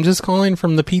 Eric, I'm just calling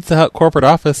from the Pizza Hut corporate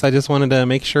office. I just wanted to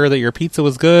make sure that your pizza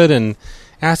was good and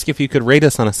ask if you could rate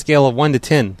us on a scale of 1 to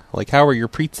 10. Like, how are your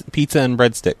pizza and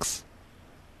breadsticks?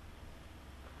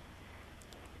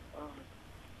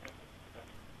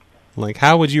 Like,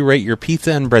 how would you rate your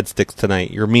pizza and breadsticks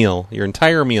tonight? Your meal, your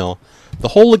entire meal, the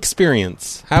whole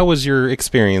experience. How was your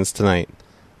experience tonight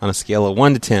on a scale of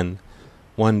 1 to 10?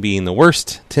 1 being the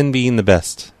worst, 10 being the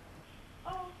best.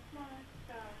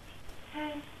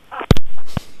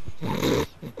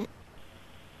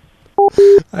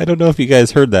 I don't know if you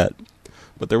guys heard that,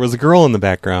 but there was a girl in the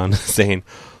background saying,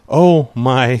 "Oh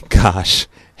my gosh,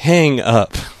 hang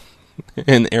up."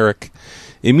 And Eric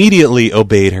immediately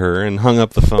obeyed her and hung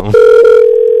up the phone.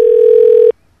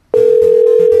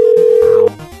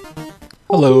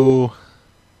 Hello.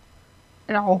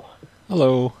 Hello.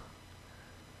 Hello.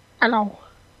 Hello.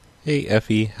 Hey,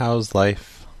 Effie, how's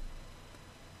life?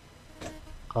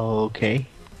 Okay.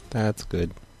 That's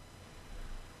good.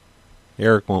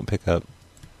 Eric won't pick up.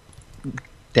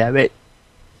 Damn it.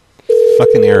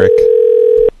 Fucking Eric.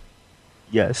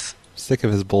 Yes. Sick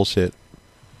of his bullshit.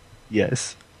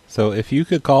 Yes. So if you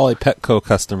could call a Petco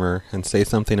customer and say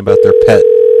something about their pet,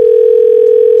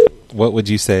 what would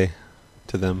you say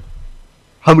to them?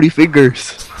 How many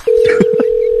fingers?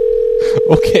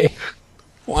 Okay.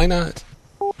 Why not?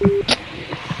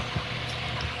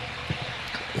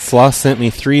 Sloth sent me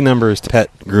 3 numbers to pet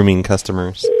grooming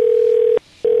customers.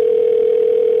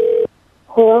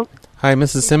 Hello? Hi,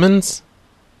 Mrs. Simmons?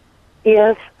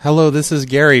 Yes. Hello, this is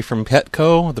Gary from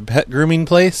Petco, the pet grooming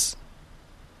place.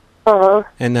 Uh-huh.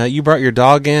 And you brought your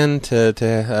dog in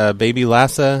to baby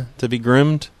Lassa to be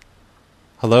groomed?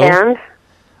 Hello? And?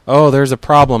 Oh, there's a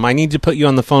problem. I need to put you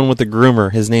on the phone with the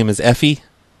groomer. His name is Effie.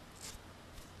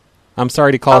 I'm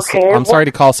sorry to call. Okay, I'm sorry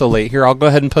to call so late. Here, I'll go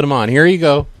ahead and put him on. Here you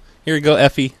go. Here you go,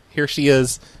 Effie. Here she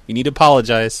is. You need to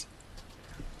apologize.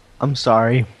 I'm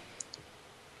sorry.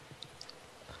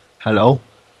 Hello?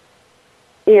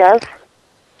 Yes.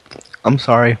 I'm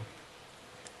sorry.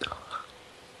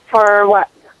 For what?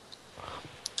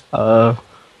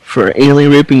 For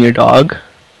anally raping your dog.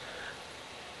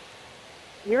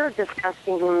 You're a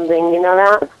disgusting human being, you know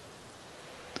that?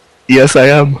 Yes, I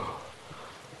am.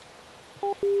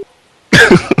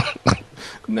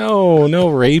 No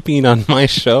raping on my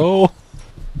show.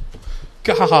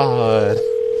 God.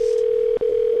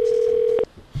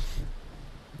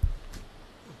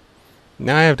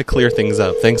 Now I have to clear things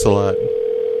up. Thanks a lot.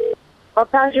 I'll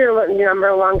pass your number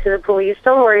along to the police.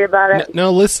 Don't worry about it.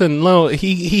 No, listen. No,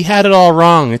 he had it all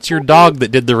wrong. It's your dog that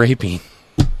did the raping.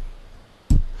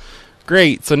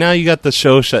 Great. So now you got the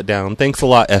show shut down. Thanks a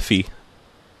lot, Effie.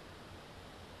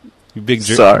 You big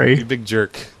jerk. Sorry. You big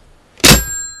jerk.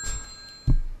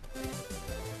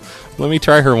 Let me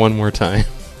try her one more time.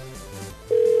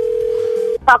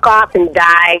 Fuck off and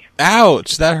die.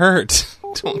 Ouch, that hurt.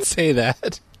 Don't say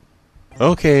that.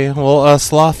 Okay, well,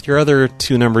 Sloth, your other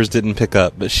 2 numbers didn't pick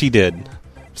up, but she did.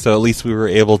 So at least we were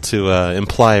able to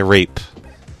imply rape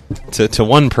to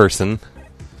one person.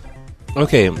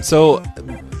 Okay, so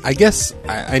I guess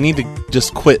I need to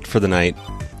just quit for the night.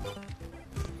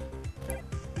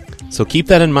 So keep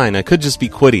that in mind. I could just be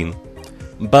quitting.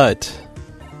 But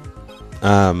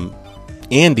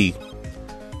Andy,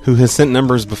 who has sent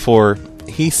numbers before,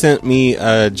 he sent me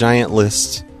a giant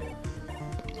list.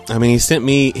 I mean, he sent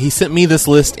me this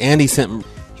list, and he sent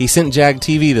Jag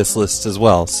TV this list as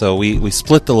well. So we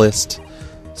split the list.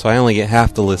 So I only get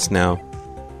half the list now.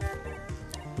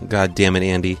 God damn it,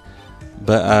 Andy.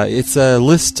 But it's a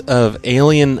list of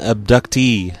alien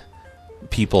abductee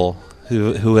people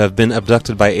who have been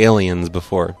abducted by aliens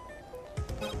before.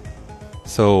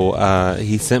 So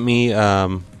he sent me...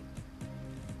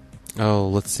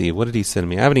 let's see. What did he send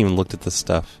me? I haven't even looked at this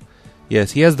stuff.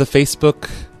 Yes, he has the Facebook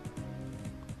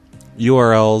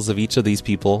URLs of each of these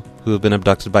people who have been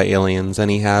abducted by aliens, and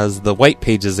he has the White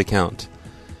Pages account.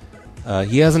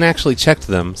 He hasn't actually checked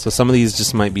them, so some of these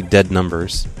just might be dead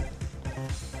numbers.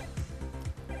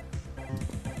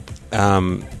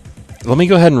 Let me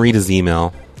go ahead and read his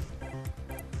email.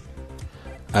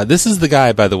 This is the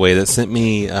guy, by the way, that sent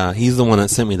me... he's the one that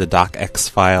sent me the DocX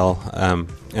file,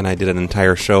 and I did an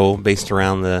entire show based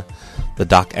around the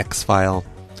DocX file.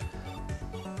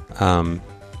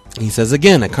 He says,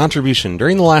 again, a contribution.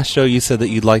 During the last show, you said that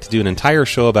you'd like to do an entire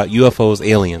show about UFOs,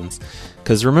 aliens.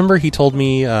 Because remember, he told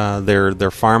me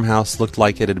their farmhouse looked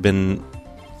like it had been,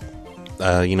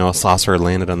 a saucer had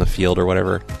landed on the field or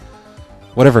whatever.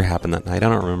 Whatever happened that night, I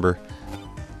don't remember.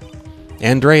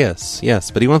 Andreas,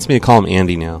 yes, but he wants me to call him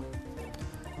Andy now.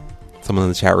 Someone in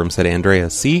the chat room said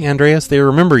Andreas. See, Andreas, they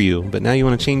remember you, but now you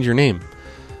want to change your name.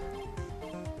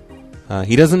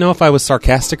 He doesn't know if I was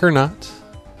sarcastic or not,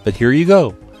 but here you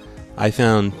go. I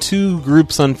found 2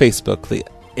 groups on Facebook, the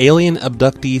Alien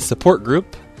Abductee Support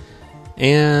Group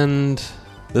and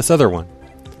this other one.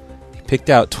 He picked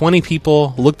out 20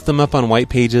 people, looked them up on White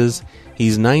Pages.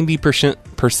 He's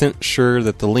 90% sure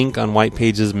that the link on White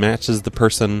Pages matches the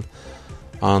person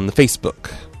on the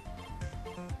Facebook.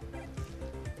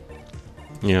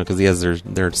 Because he has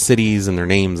their cities and their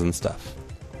names and stuff.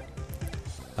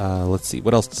 Let's see.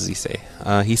 What else does he say?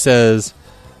 He says...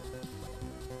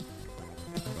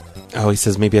 he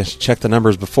says maybe I should check the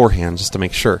numbers beforehand just to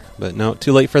make sure. But no,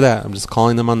 too late for that. I'm just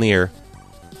calling them on the air.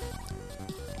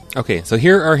 Okay, so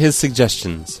here are his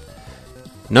suggestions.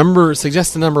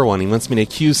 Suggestion number 1, he wants me to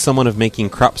accuse someone of making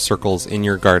crop circles in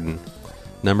your garden.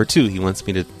 Number 2, he wants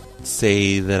me to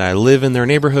say that I live in their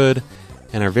neighborhood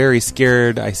and are very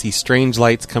scared. I see strange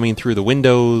lights coming through the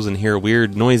windows and hear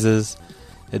weird noises.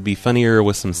 It'd be funnier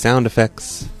with some sound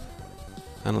effects.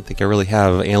 I don't think I really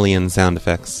have alien sound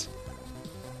effects.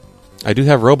 I do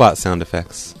have robot sound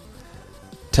effects.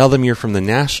 Tell them you're from the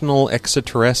National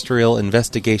Extraterrestrial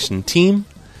Investigation Team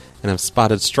and have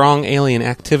spotted strong alien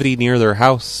activity near their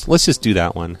house. Let's just do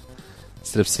that one.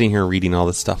 Instead of sitting here reading all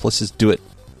this stuff, let's just do it.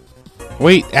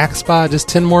 Wait, Axpa, just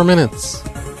 10 more minutes.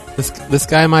 This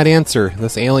guy might answer.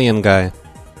 This alien guy.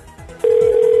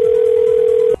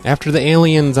 After the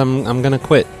aliens, I'm gonna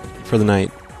quit for the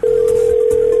night.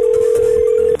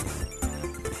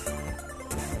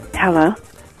 Hello?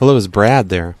 Hello, is Brad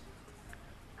there?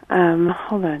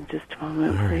 Hold on just a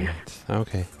moment, please. Right.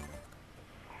 Okay.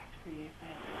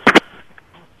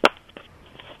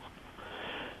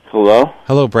 Hello?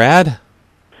 Hello, Brad?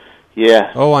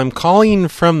 Yeah. Oh, I'm calling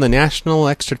from the National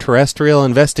Extraterrestrial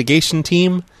Investigation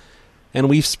Team, and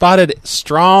we've spotted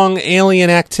strong alien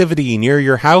activity near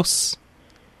your house.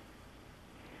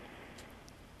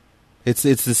 It's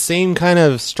the same kind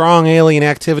of strong alien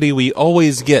activity we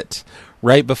always get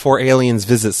right before aliens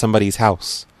visit somebody's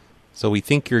house. So we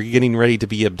think you're getting ready to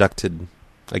be abducted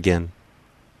again.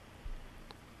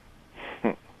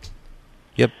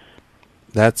 Yep.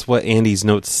 That's what Andy's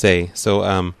notes say.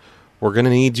 So we're going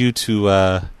to need you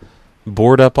to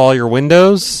board up all your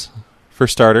windows, for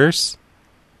starters.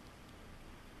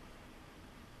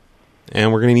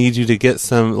 And we're going to need you to get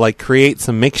create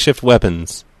some makeshift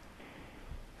weapons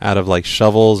out of like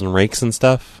shovels and rakes and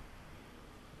stuff.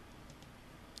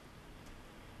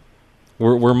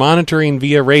 We're monitoring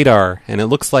via radar, and it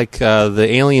looks like the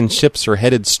alien ships are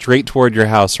headed straight toward your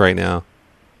house right now.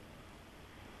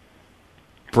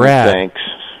 Brad. Thanks.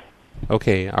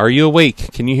 Okay, are you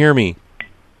awake? Can you hear me?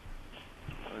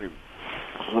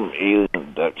 Some alien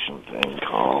abduction thing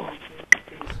call.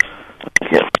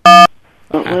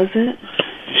 What was it?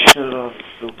 Shut it off.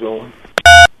 Still going.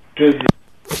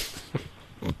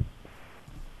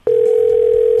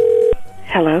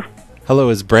 Hello? Hello,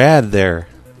 is Brad there?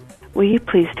 Will you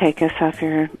please take us off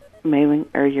your mailing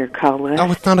or your call list? Oh,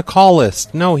 it's not a call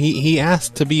list. No, he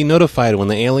asked to be notified when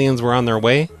the aliens were on their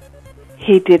way.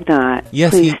 He did not.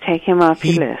 Yes, please take him off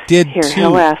your list. Did Here, too.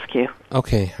 he'll ask you.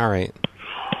 Okay, all right.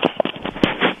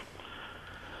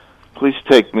 Please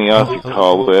take me off your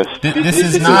call list. This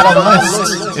is not a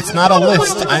list. It's not a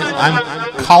list.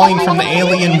 I'm calling from the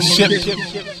alien ship.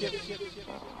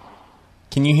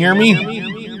 Can you hear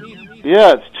me?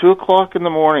 Yeah, it's 2 o'clock in the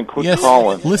morning. Quit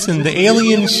calling. Listen, the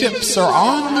alien ships are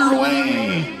on their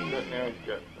way. Now he's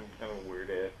got some kind of weird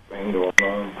ass thing going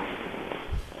on.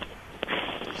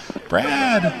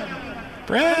 Brad!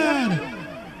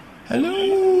 Hello!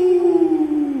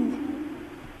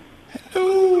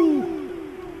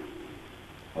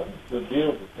 What's the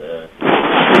deal with that?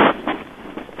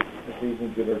 If he can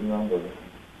get his number.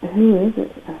 Who is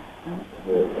it?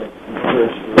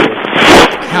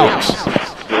 Ouch!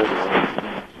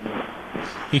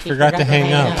 He forgot to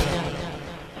hang up.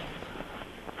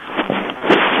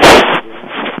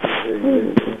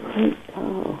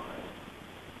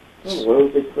 What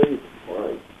was it, please?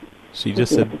 She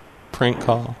just said prank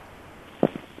call.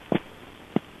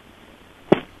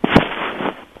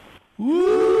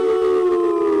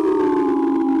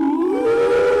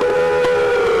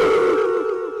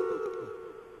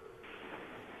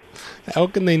 How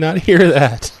can they not hear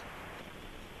that?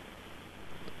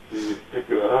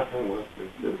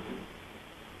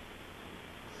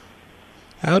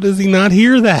 How does he not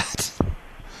hear that?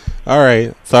 All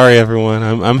right, sorry everyone.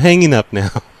 I'm hanging up now.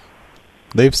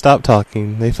 They've stopped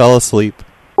talking. They fell asleep.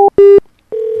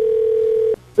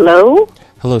 Hello?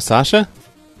 Hello, Sasha?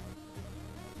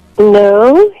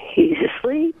 No, he's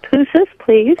asleep. Who's this,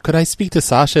 please? Could I speak to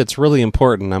Sasha? It's really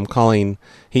important. I'm calling.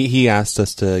 He asked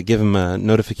us to give him a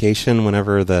notification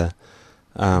whenever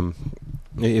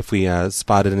if we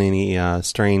spotted any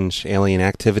strange alien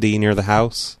activity near the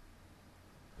house.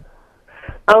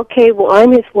 Okay, well,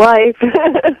 I'm his wife. So,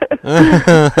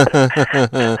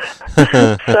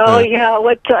 yeah,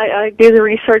 I do the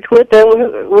research with them.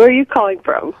 Where are you calling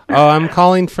from? Oh, I'm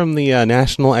calling from the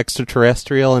National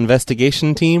Extraterrestrial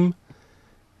Investigation Team.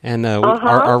 And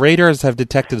our radars have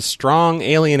detected strong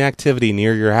alien activity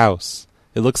near your house.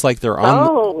 It looks like they're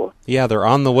on they're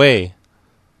on the way.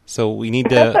 So we need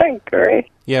to... Great.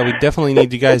 Yeah, we definitely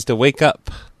need you guys to wake up.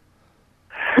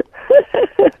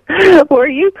 Where are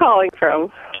you calling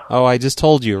from? Oh, I just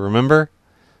told you, remember?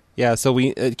 Yeah, so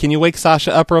we can you wake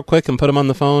Sasha up real quick and put him on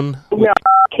the phone? No,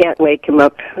 can't wake him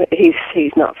up. He's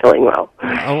not feeling well.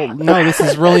 Oh, no, this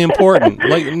is really important.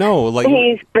 He's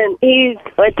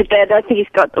went to bed. I think he's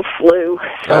got the flu,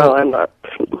 so I'm not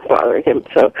bothering him.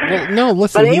 So no,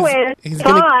 listen. But anyway, he's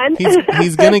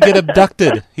gonna get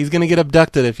abducted. He's gonna get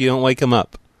abducted if you don't wake him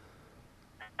up.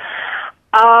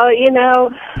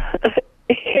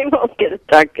 He won't get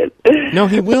abducted. No,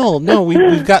 he will. No,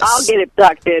 we've got... I'll get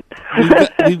abducted.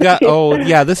 We've got... Oh,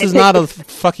 yeah, this is not a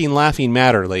fucking laughing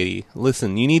matter, lady.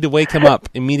 Listen, you need to wake him up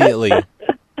immediately.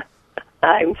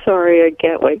 I'm sorry, I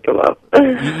can't wake him up.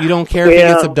 You don't care if he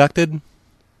gets abducted?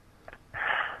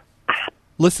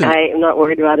 Listen, I am not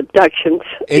worried about abductions.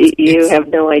 You have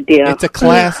no idea. It's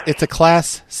a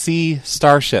Class C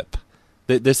starship.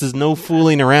 This is no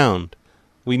fooling around.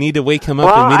 We need to wake him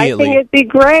up immediately. I think it'd be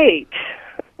great.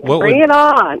 Bring it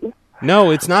on.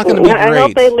 No, it's not going to be great. I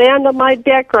hope they land on my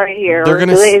deck right here. They're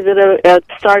gonna. Is it a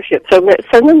starship? So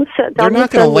send them. They're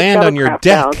not going to land on your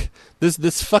deck.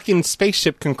 This fucking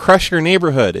spaceship can crush your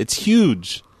neighborhood. It's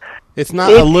huge. It's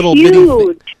not a little bitty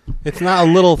thing. It's not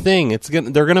a little thing.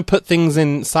 They're going to put things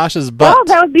in Sasha's butt. Well,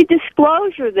 that would be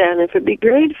disclosure then. If it'd be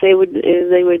great if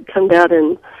they would come down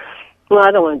and. Well,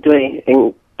 I don't want to do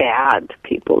anything bad to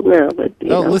people now, but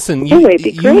listen. Anyway, it'd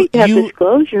be great to have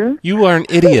disclosure. You are an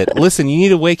idiot. Listen, you need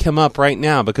to wake him up right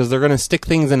now because they're going to stick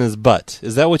things in his butt.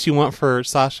 Is that what you want for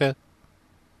Sasha?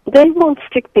 They won't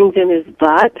stick things in his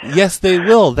butt. Yes, they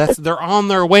will. They're on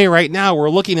their way right now. We're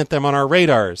looking at them on our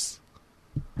radars.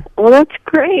 Well, that's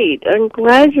great. I'm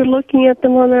glad you're looking at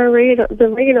them on the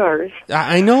radars.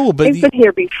 I know, but... They've been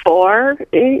here before.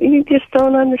 You just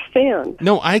don't understand.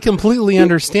 No, I completely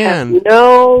understand. Have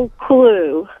no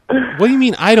clue. What do you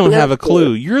mean I don't have a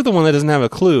clue? You're the one that doesn't have a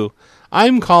clue.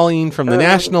 I'm calling from the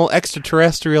National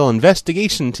Extraterrestrial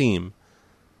Investigation Team.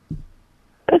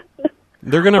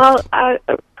 They're going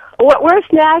to... Where's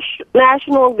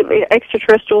National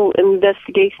Extraterrestrial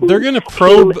Investigation? They're going to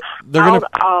probe. They're going to.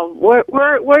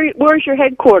 Where's your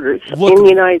headquarters in the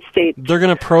United States? They're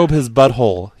going to probe his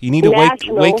butthole. You need to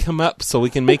wake him up so we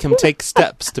can make him take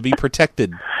steps to be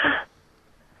protected.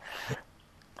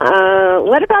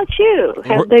 What about you?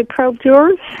 Have they probed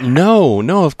yours? No,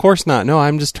 of course not. No,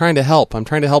 I'm just trying to help. I'm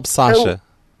trying to help Sasha.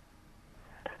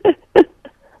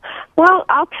 Well,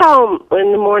 I'll tell him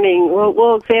in the morning.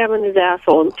 We'll examine his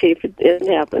asshole and see if it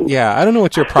happens. Yeah, I don't know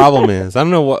what your problem is. I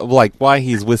don't know why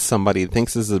he's with somebody that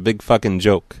thinks this is a big fucking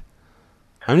joke.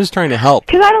 I'm just trying to help.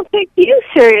 Because I don't take you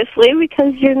seriously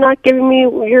because you're not giving me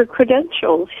your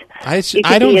credentials. I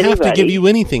don't have to give you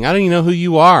anything. I don't even know who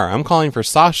you are. I'm calling for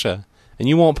Sasha, and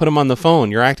you won't put him on the phone.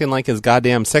 You're acting like his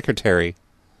goddamn secretary.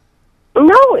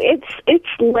 No, it's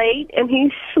late and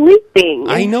he's sleeping.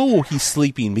 I know he's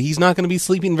sleeping, but he's not going to be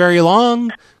sleeping very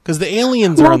long because the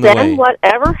aliens are on the way. Then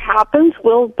whatever happens,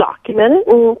 we'll document it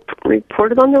and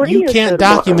report it on the radio. You can't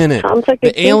document it. Like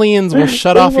the aliens will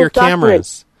shut off your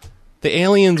cameras. The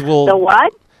aliens will... The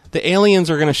what? The aliens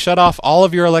are going to shut off all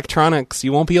of your electronics.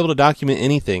 You won't be able to document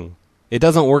anything. It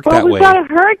doesn't work that way. Well, we've got a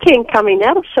hurricane coming.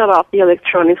 That'll shut off the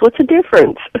electronics. What's the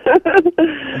difference?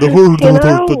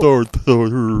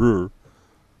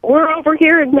 We're over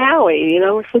here in Maui,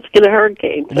 we're supposed to get a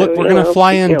hurricane. So, look, we're going to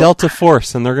fly in Delta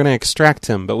Force, and they're going to extract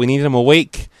him, but we need him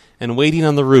awake and waiting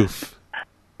on the roof.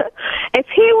 If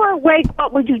he were awake,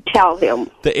 what would you tell him?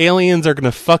 The aliens are going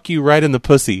to fuck you right in the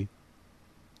pussy.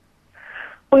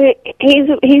 Well,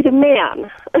 he's a man.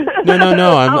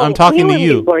 No, I'm talking to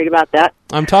you. Be worried about that.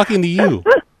 I'm talking to you.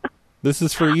 This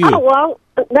is for you. Oh, well,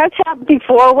 that's happened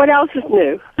before. What else is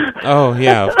new? Oh,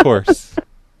 yeah, of course.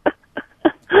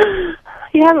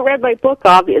 You haven't read my book,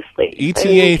 obviously.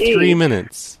 ETA 3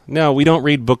 minutes. No, we don't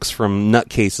read books from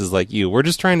nutcases like you. We're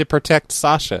just trying to protect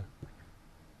Sasha.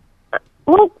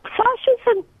 Well,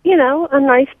 Sasha's a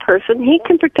nice person. He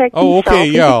can protect himself. Oh, okay,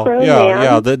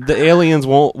 yeah. The aliens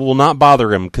will not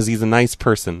bother him because he's a nice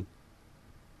person.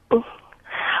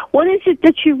 What is it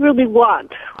that you really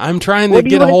want? I'm trying to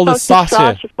get a hold of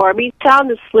Sasha. For me,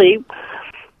 sound asleep.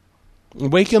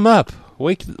 Wake him up.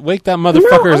 Wake that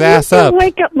motherfucker's ass up.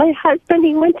 Wake up my husband.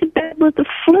 He went to bed with the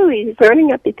flu. He's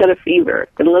burning up. He's got a fever.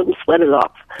 Gonna let him sweat it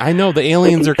off. I know the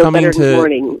aliens are coming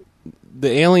to. The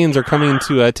aliens are coming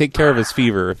to take care of his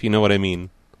fever. If you know what I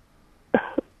mean.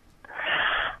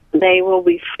 He will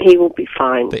be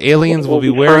fine. The aliens will be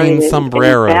wearing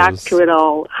sombreros. Back to it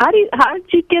all. How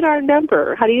did you get our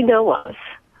number? How do you know us?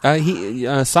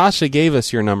 Sasha gave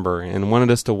us your number and wanted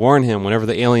us to warn him whenever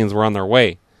the aliens were on their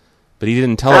way. But he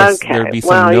didn't tell us there'd be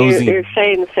some nosy... You're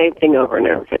saying the same thing over and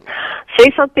over.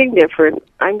 Say something different.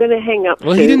 I'm going to hang up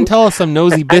Well, he didn't tell us some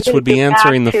nosy bitch would be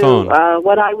answering the phone.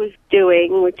 What I was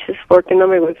doing, which is working on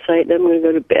my website, and I'm going to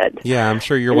go to bed. Yeah, I'm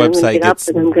sure your website gets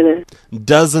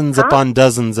dozens upon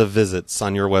dozens of visits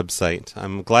on your website.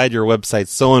 I'm glad your website's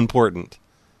so important.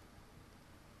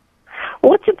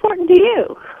 What's important to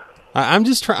you? I'm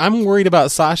just I'm worried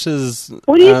about Sasha's...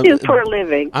 What do you do for a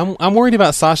living? I'm worried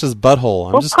about Sasha's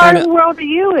butthole. What part of the world are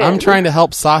you in? I'm trying to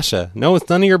help Sasha. No, it's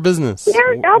none of your business.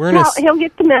 He'll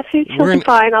get the message. He'll be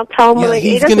fine. I'll tell him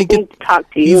he doesn't need to talk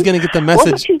to you. He's going to get the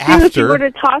message what would you after. Do if you were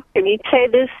to talk to him? He'd say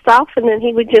this stuff, and then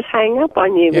he would just hang up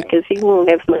on you because he won't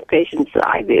have as much patience as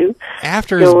I do.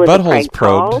 After his butthole's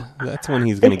probed, that's when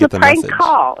he's going to get the message. It's a prank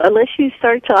call. Unless you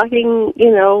start talking,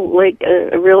 like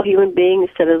a real human being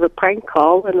instead of a prank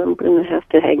call, and I'm going to have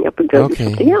to hang up and go do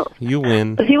something else. You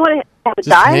win. If you want to have a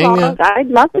Just hang dialogue, up. I'd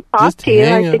love to talk Just to you.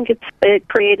 hang I up. think it's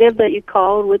creative that you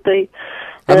called with the.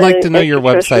 I'd like to know your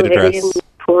website address.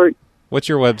 Report. What's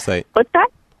your website? What's that?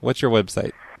 What's your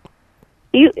website?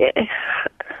 You.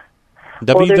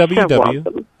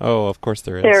 www. Oh, of course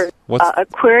there is. There's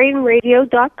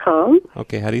aquarianradio.com.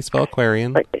 Okay, how do you spell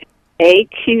Aquarian?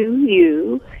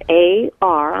 AQUAR.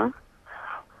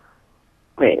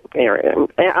 Wait,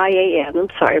 IAN. I'm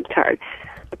sorry, I'm tired.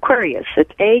 Aquarius.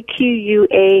 It's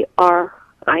AQUARIAN.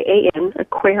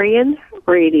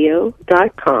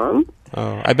 Aquarianradio.com.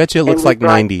 Oh, I bet you it looks like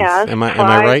 90s. Am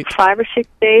I right? 5 or 6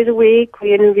 days a week.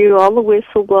 We interview all the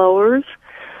whistleblowers.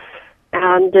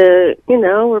 And,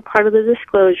 we're part of the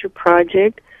Disclosure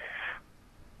Project.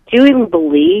 Do you even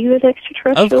believe in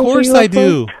extraterrestrials? Of course I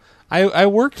do. I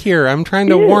work here. I'm trying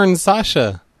to warn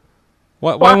Sasha.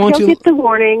 Why won't you? He'll get the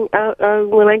warning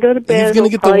when I go to bed. He's going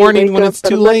to get the warning when it's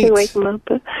too late. Wake him up.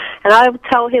 And I'll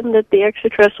tell him that the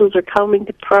extraterrestrials are coming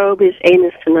to probe his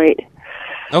anus tonight.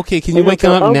 Okay, can you wake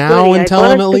him up now and tell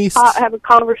him at least? Have a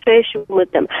conversation with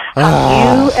them.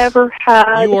 Have you ever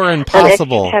had? You are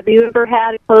impossible. Have you ever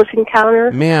had a close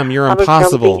encounter? Ma'am, you're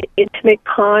impossible. Of an intimate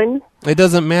con? It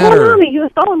doesn't matter. Well, I'm a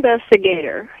UFO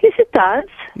investigator. Yes, it does.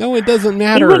 No, it doesn't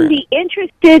matter. You wouldn't be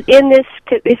interested in this.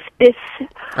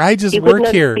 I just work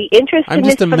here. I'm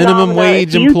just a minimum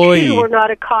wage employee. You too are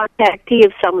not a contactee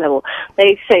of some level.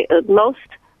 They say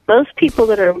most people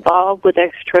that are involved with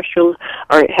extraterrestrials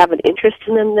or have an interest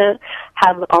in them that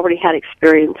have already had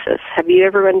experiences. Have you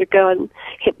ever undergone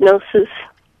hypnosis to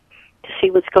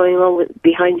see what's going on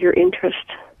behind your interest?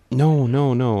 No.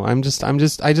 I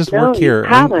just work here.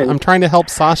 I'm trying to help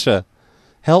Sasha.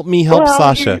 Help me help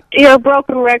Sasha. You're a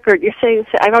broken record. You're saying,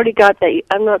 I've already got that.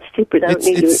 I'm not stupid. I don't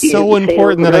need it's so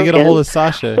important that I get a hold of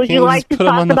Sasha. Would you like to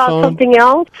talk about something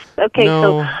else? Okay,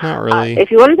 no, not really. If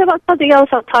you want to talk about something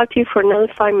else, I'll talk to you for another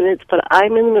 5 minutes, but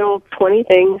I'm in the middle of 20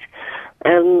 things,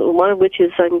 and one of which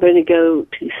is I'm going to go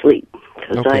to sleep,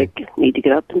 because I need to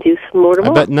get up and do some more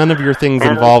tomorrow. I bet none of your things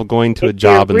involve going to a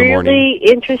job in the morning. If you're really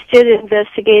interested in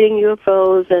investigating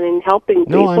UFOs and in helping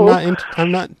people... No,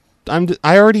 I'm not.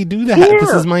 I already do that. Yeah.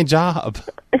 This is my job.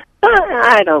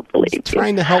 I don't believe you.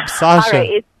 Trying to help Sasha. All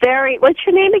right, it's Barry. What's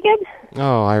your name again?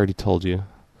 Oh, I already told you.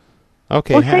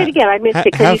 Okay. Well, say it again. I missed it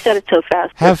because you said it so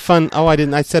fast. Have fun. Oh, I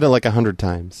didn't. I said it like 100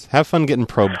 times. Have fun getting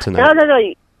probed tonight. No.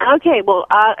 Okay, well,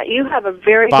 you have a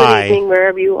very good evening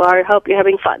wherever you are. I hope you're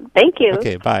having fun. Thank you.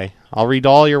 Okay, bye. I'll read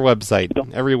all your website,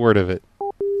 every word of it.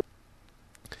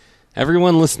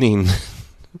 Everyone listening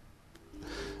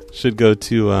should go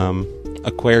to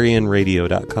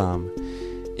aquarianradio.com.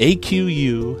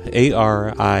 AQUARIAN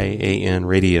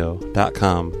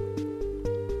radio.com.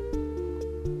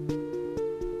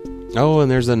 Oh, and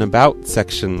there's an about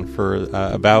section for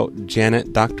about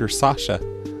Janet Dr. Sasha.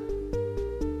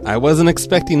 I wasn't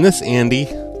expecting this, Andy.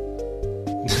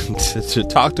 to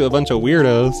talk to a bunch of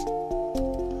weirdos.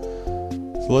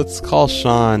 So let's call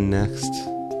Sean next.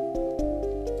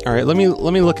 All right, let me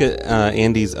look at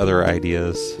Andy's other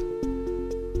ideas.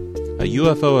 A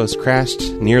UFO has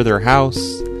crashed near their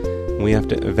house. We have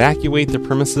to evacuate the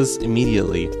premises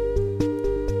immediately.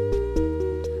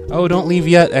 Oh, don't leave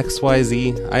yet,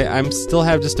 XYZ. I still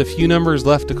have just a few numbers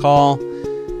left to call,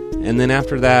 and then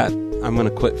after that, I'm going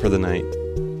to quit for the night.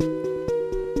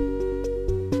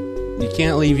 You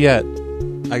can't leave yet.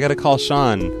 I got to call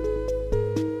Sean.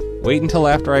 Wait until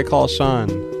after I call Sean.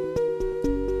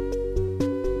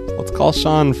 Let's call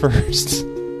Sean first.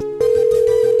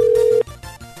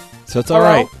 So it's all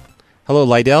right. Hello,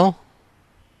 Lydell?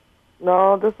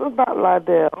 No, this is not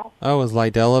Lydell. Oh, is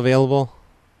Lydell available?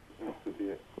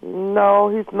 No,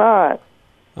 he's not.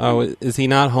 Oh, is he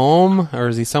not home? Or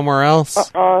is he somewhere else?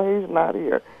 He's not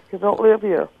here. He don't live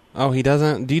here. Oh, he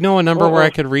doesn't? Do you know a number where I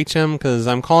could reach him? Because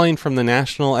I'm calling from the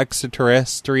National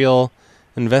Extraterrestrial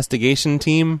Investigation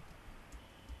Team.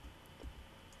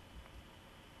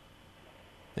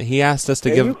 He asked us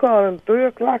to give... you calling 3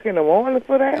 o'clock in the morning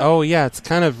for that? Oh, yeah,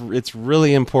 it's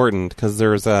really important because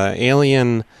there's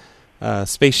alien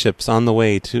spaceships on the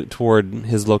way toward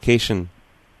his location.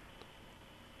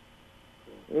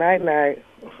 Night.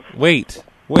 Wait.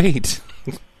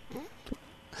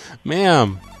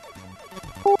 Ma'am.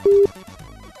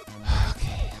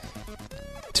 Okay.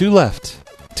 2 left,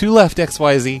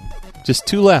 XYZ. Just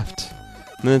 2 left.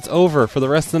 And then it's over for the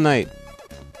rest of the night.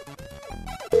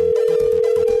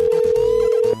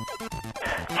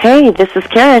 Hey, this is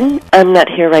Karen. I'm not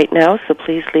here right now, so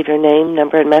please leave your name,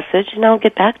 number, and message, and I'll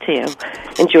get back to you.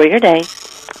 Enjoy your day.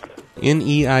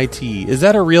 NEIT. Is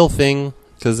that a real thing?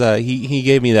 Because he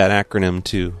gave me that acronym,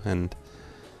 too, and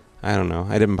I don't know.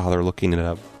 I didn't bother looking it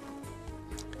up.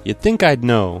 You'd think I'd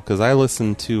know, because I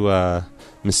listen to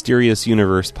Mysterious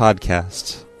Universe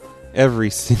podcast every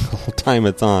single time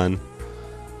it's on.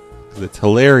 'Cause it's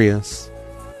hilarious.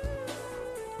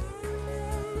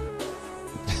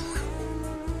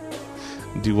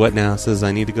 Do what now? Says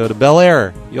I need to go to Bel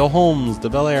Air. Yo, Holmes to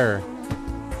Bel Air.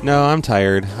 No, I'm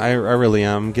tired. I really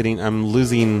am. I'm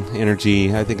losing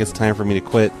energy. I think it's time for me to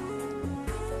quit.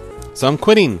 So I'm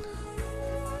quitting.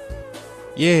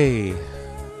 Yay.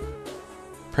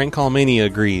 Prank Call Mania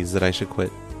agrees that I should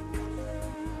quit.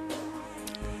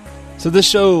 So this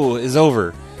show is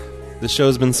over. This show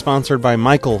has been sponsored by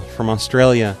Michael from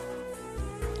Australia.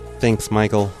 Thanks,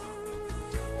 Michael.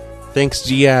 Thanks,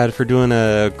 Giad, for doing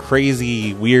a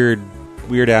crazy,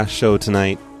 weird-ass show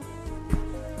tonight.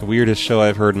 The weirdest show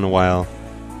I've heard in a while.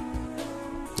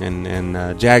 And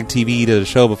Jag TV did a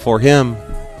show before him.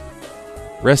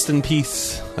 Rest in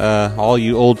peace, all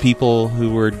you old people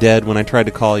who were dead when I tried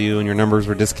to call you and your numbers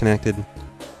were disconnected.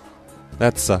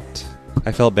 That sucked.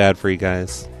 I felt bad for you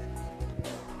guys.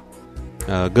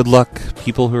 Good luck,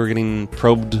 people who are getting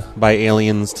probed by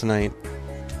aliens tonight.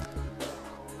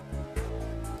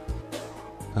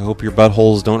 I hope your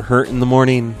buttholes don't hurt in the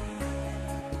morning.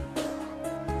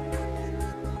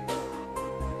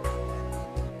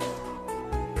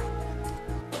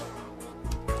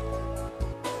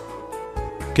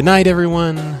 Good night,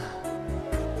 everyone.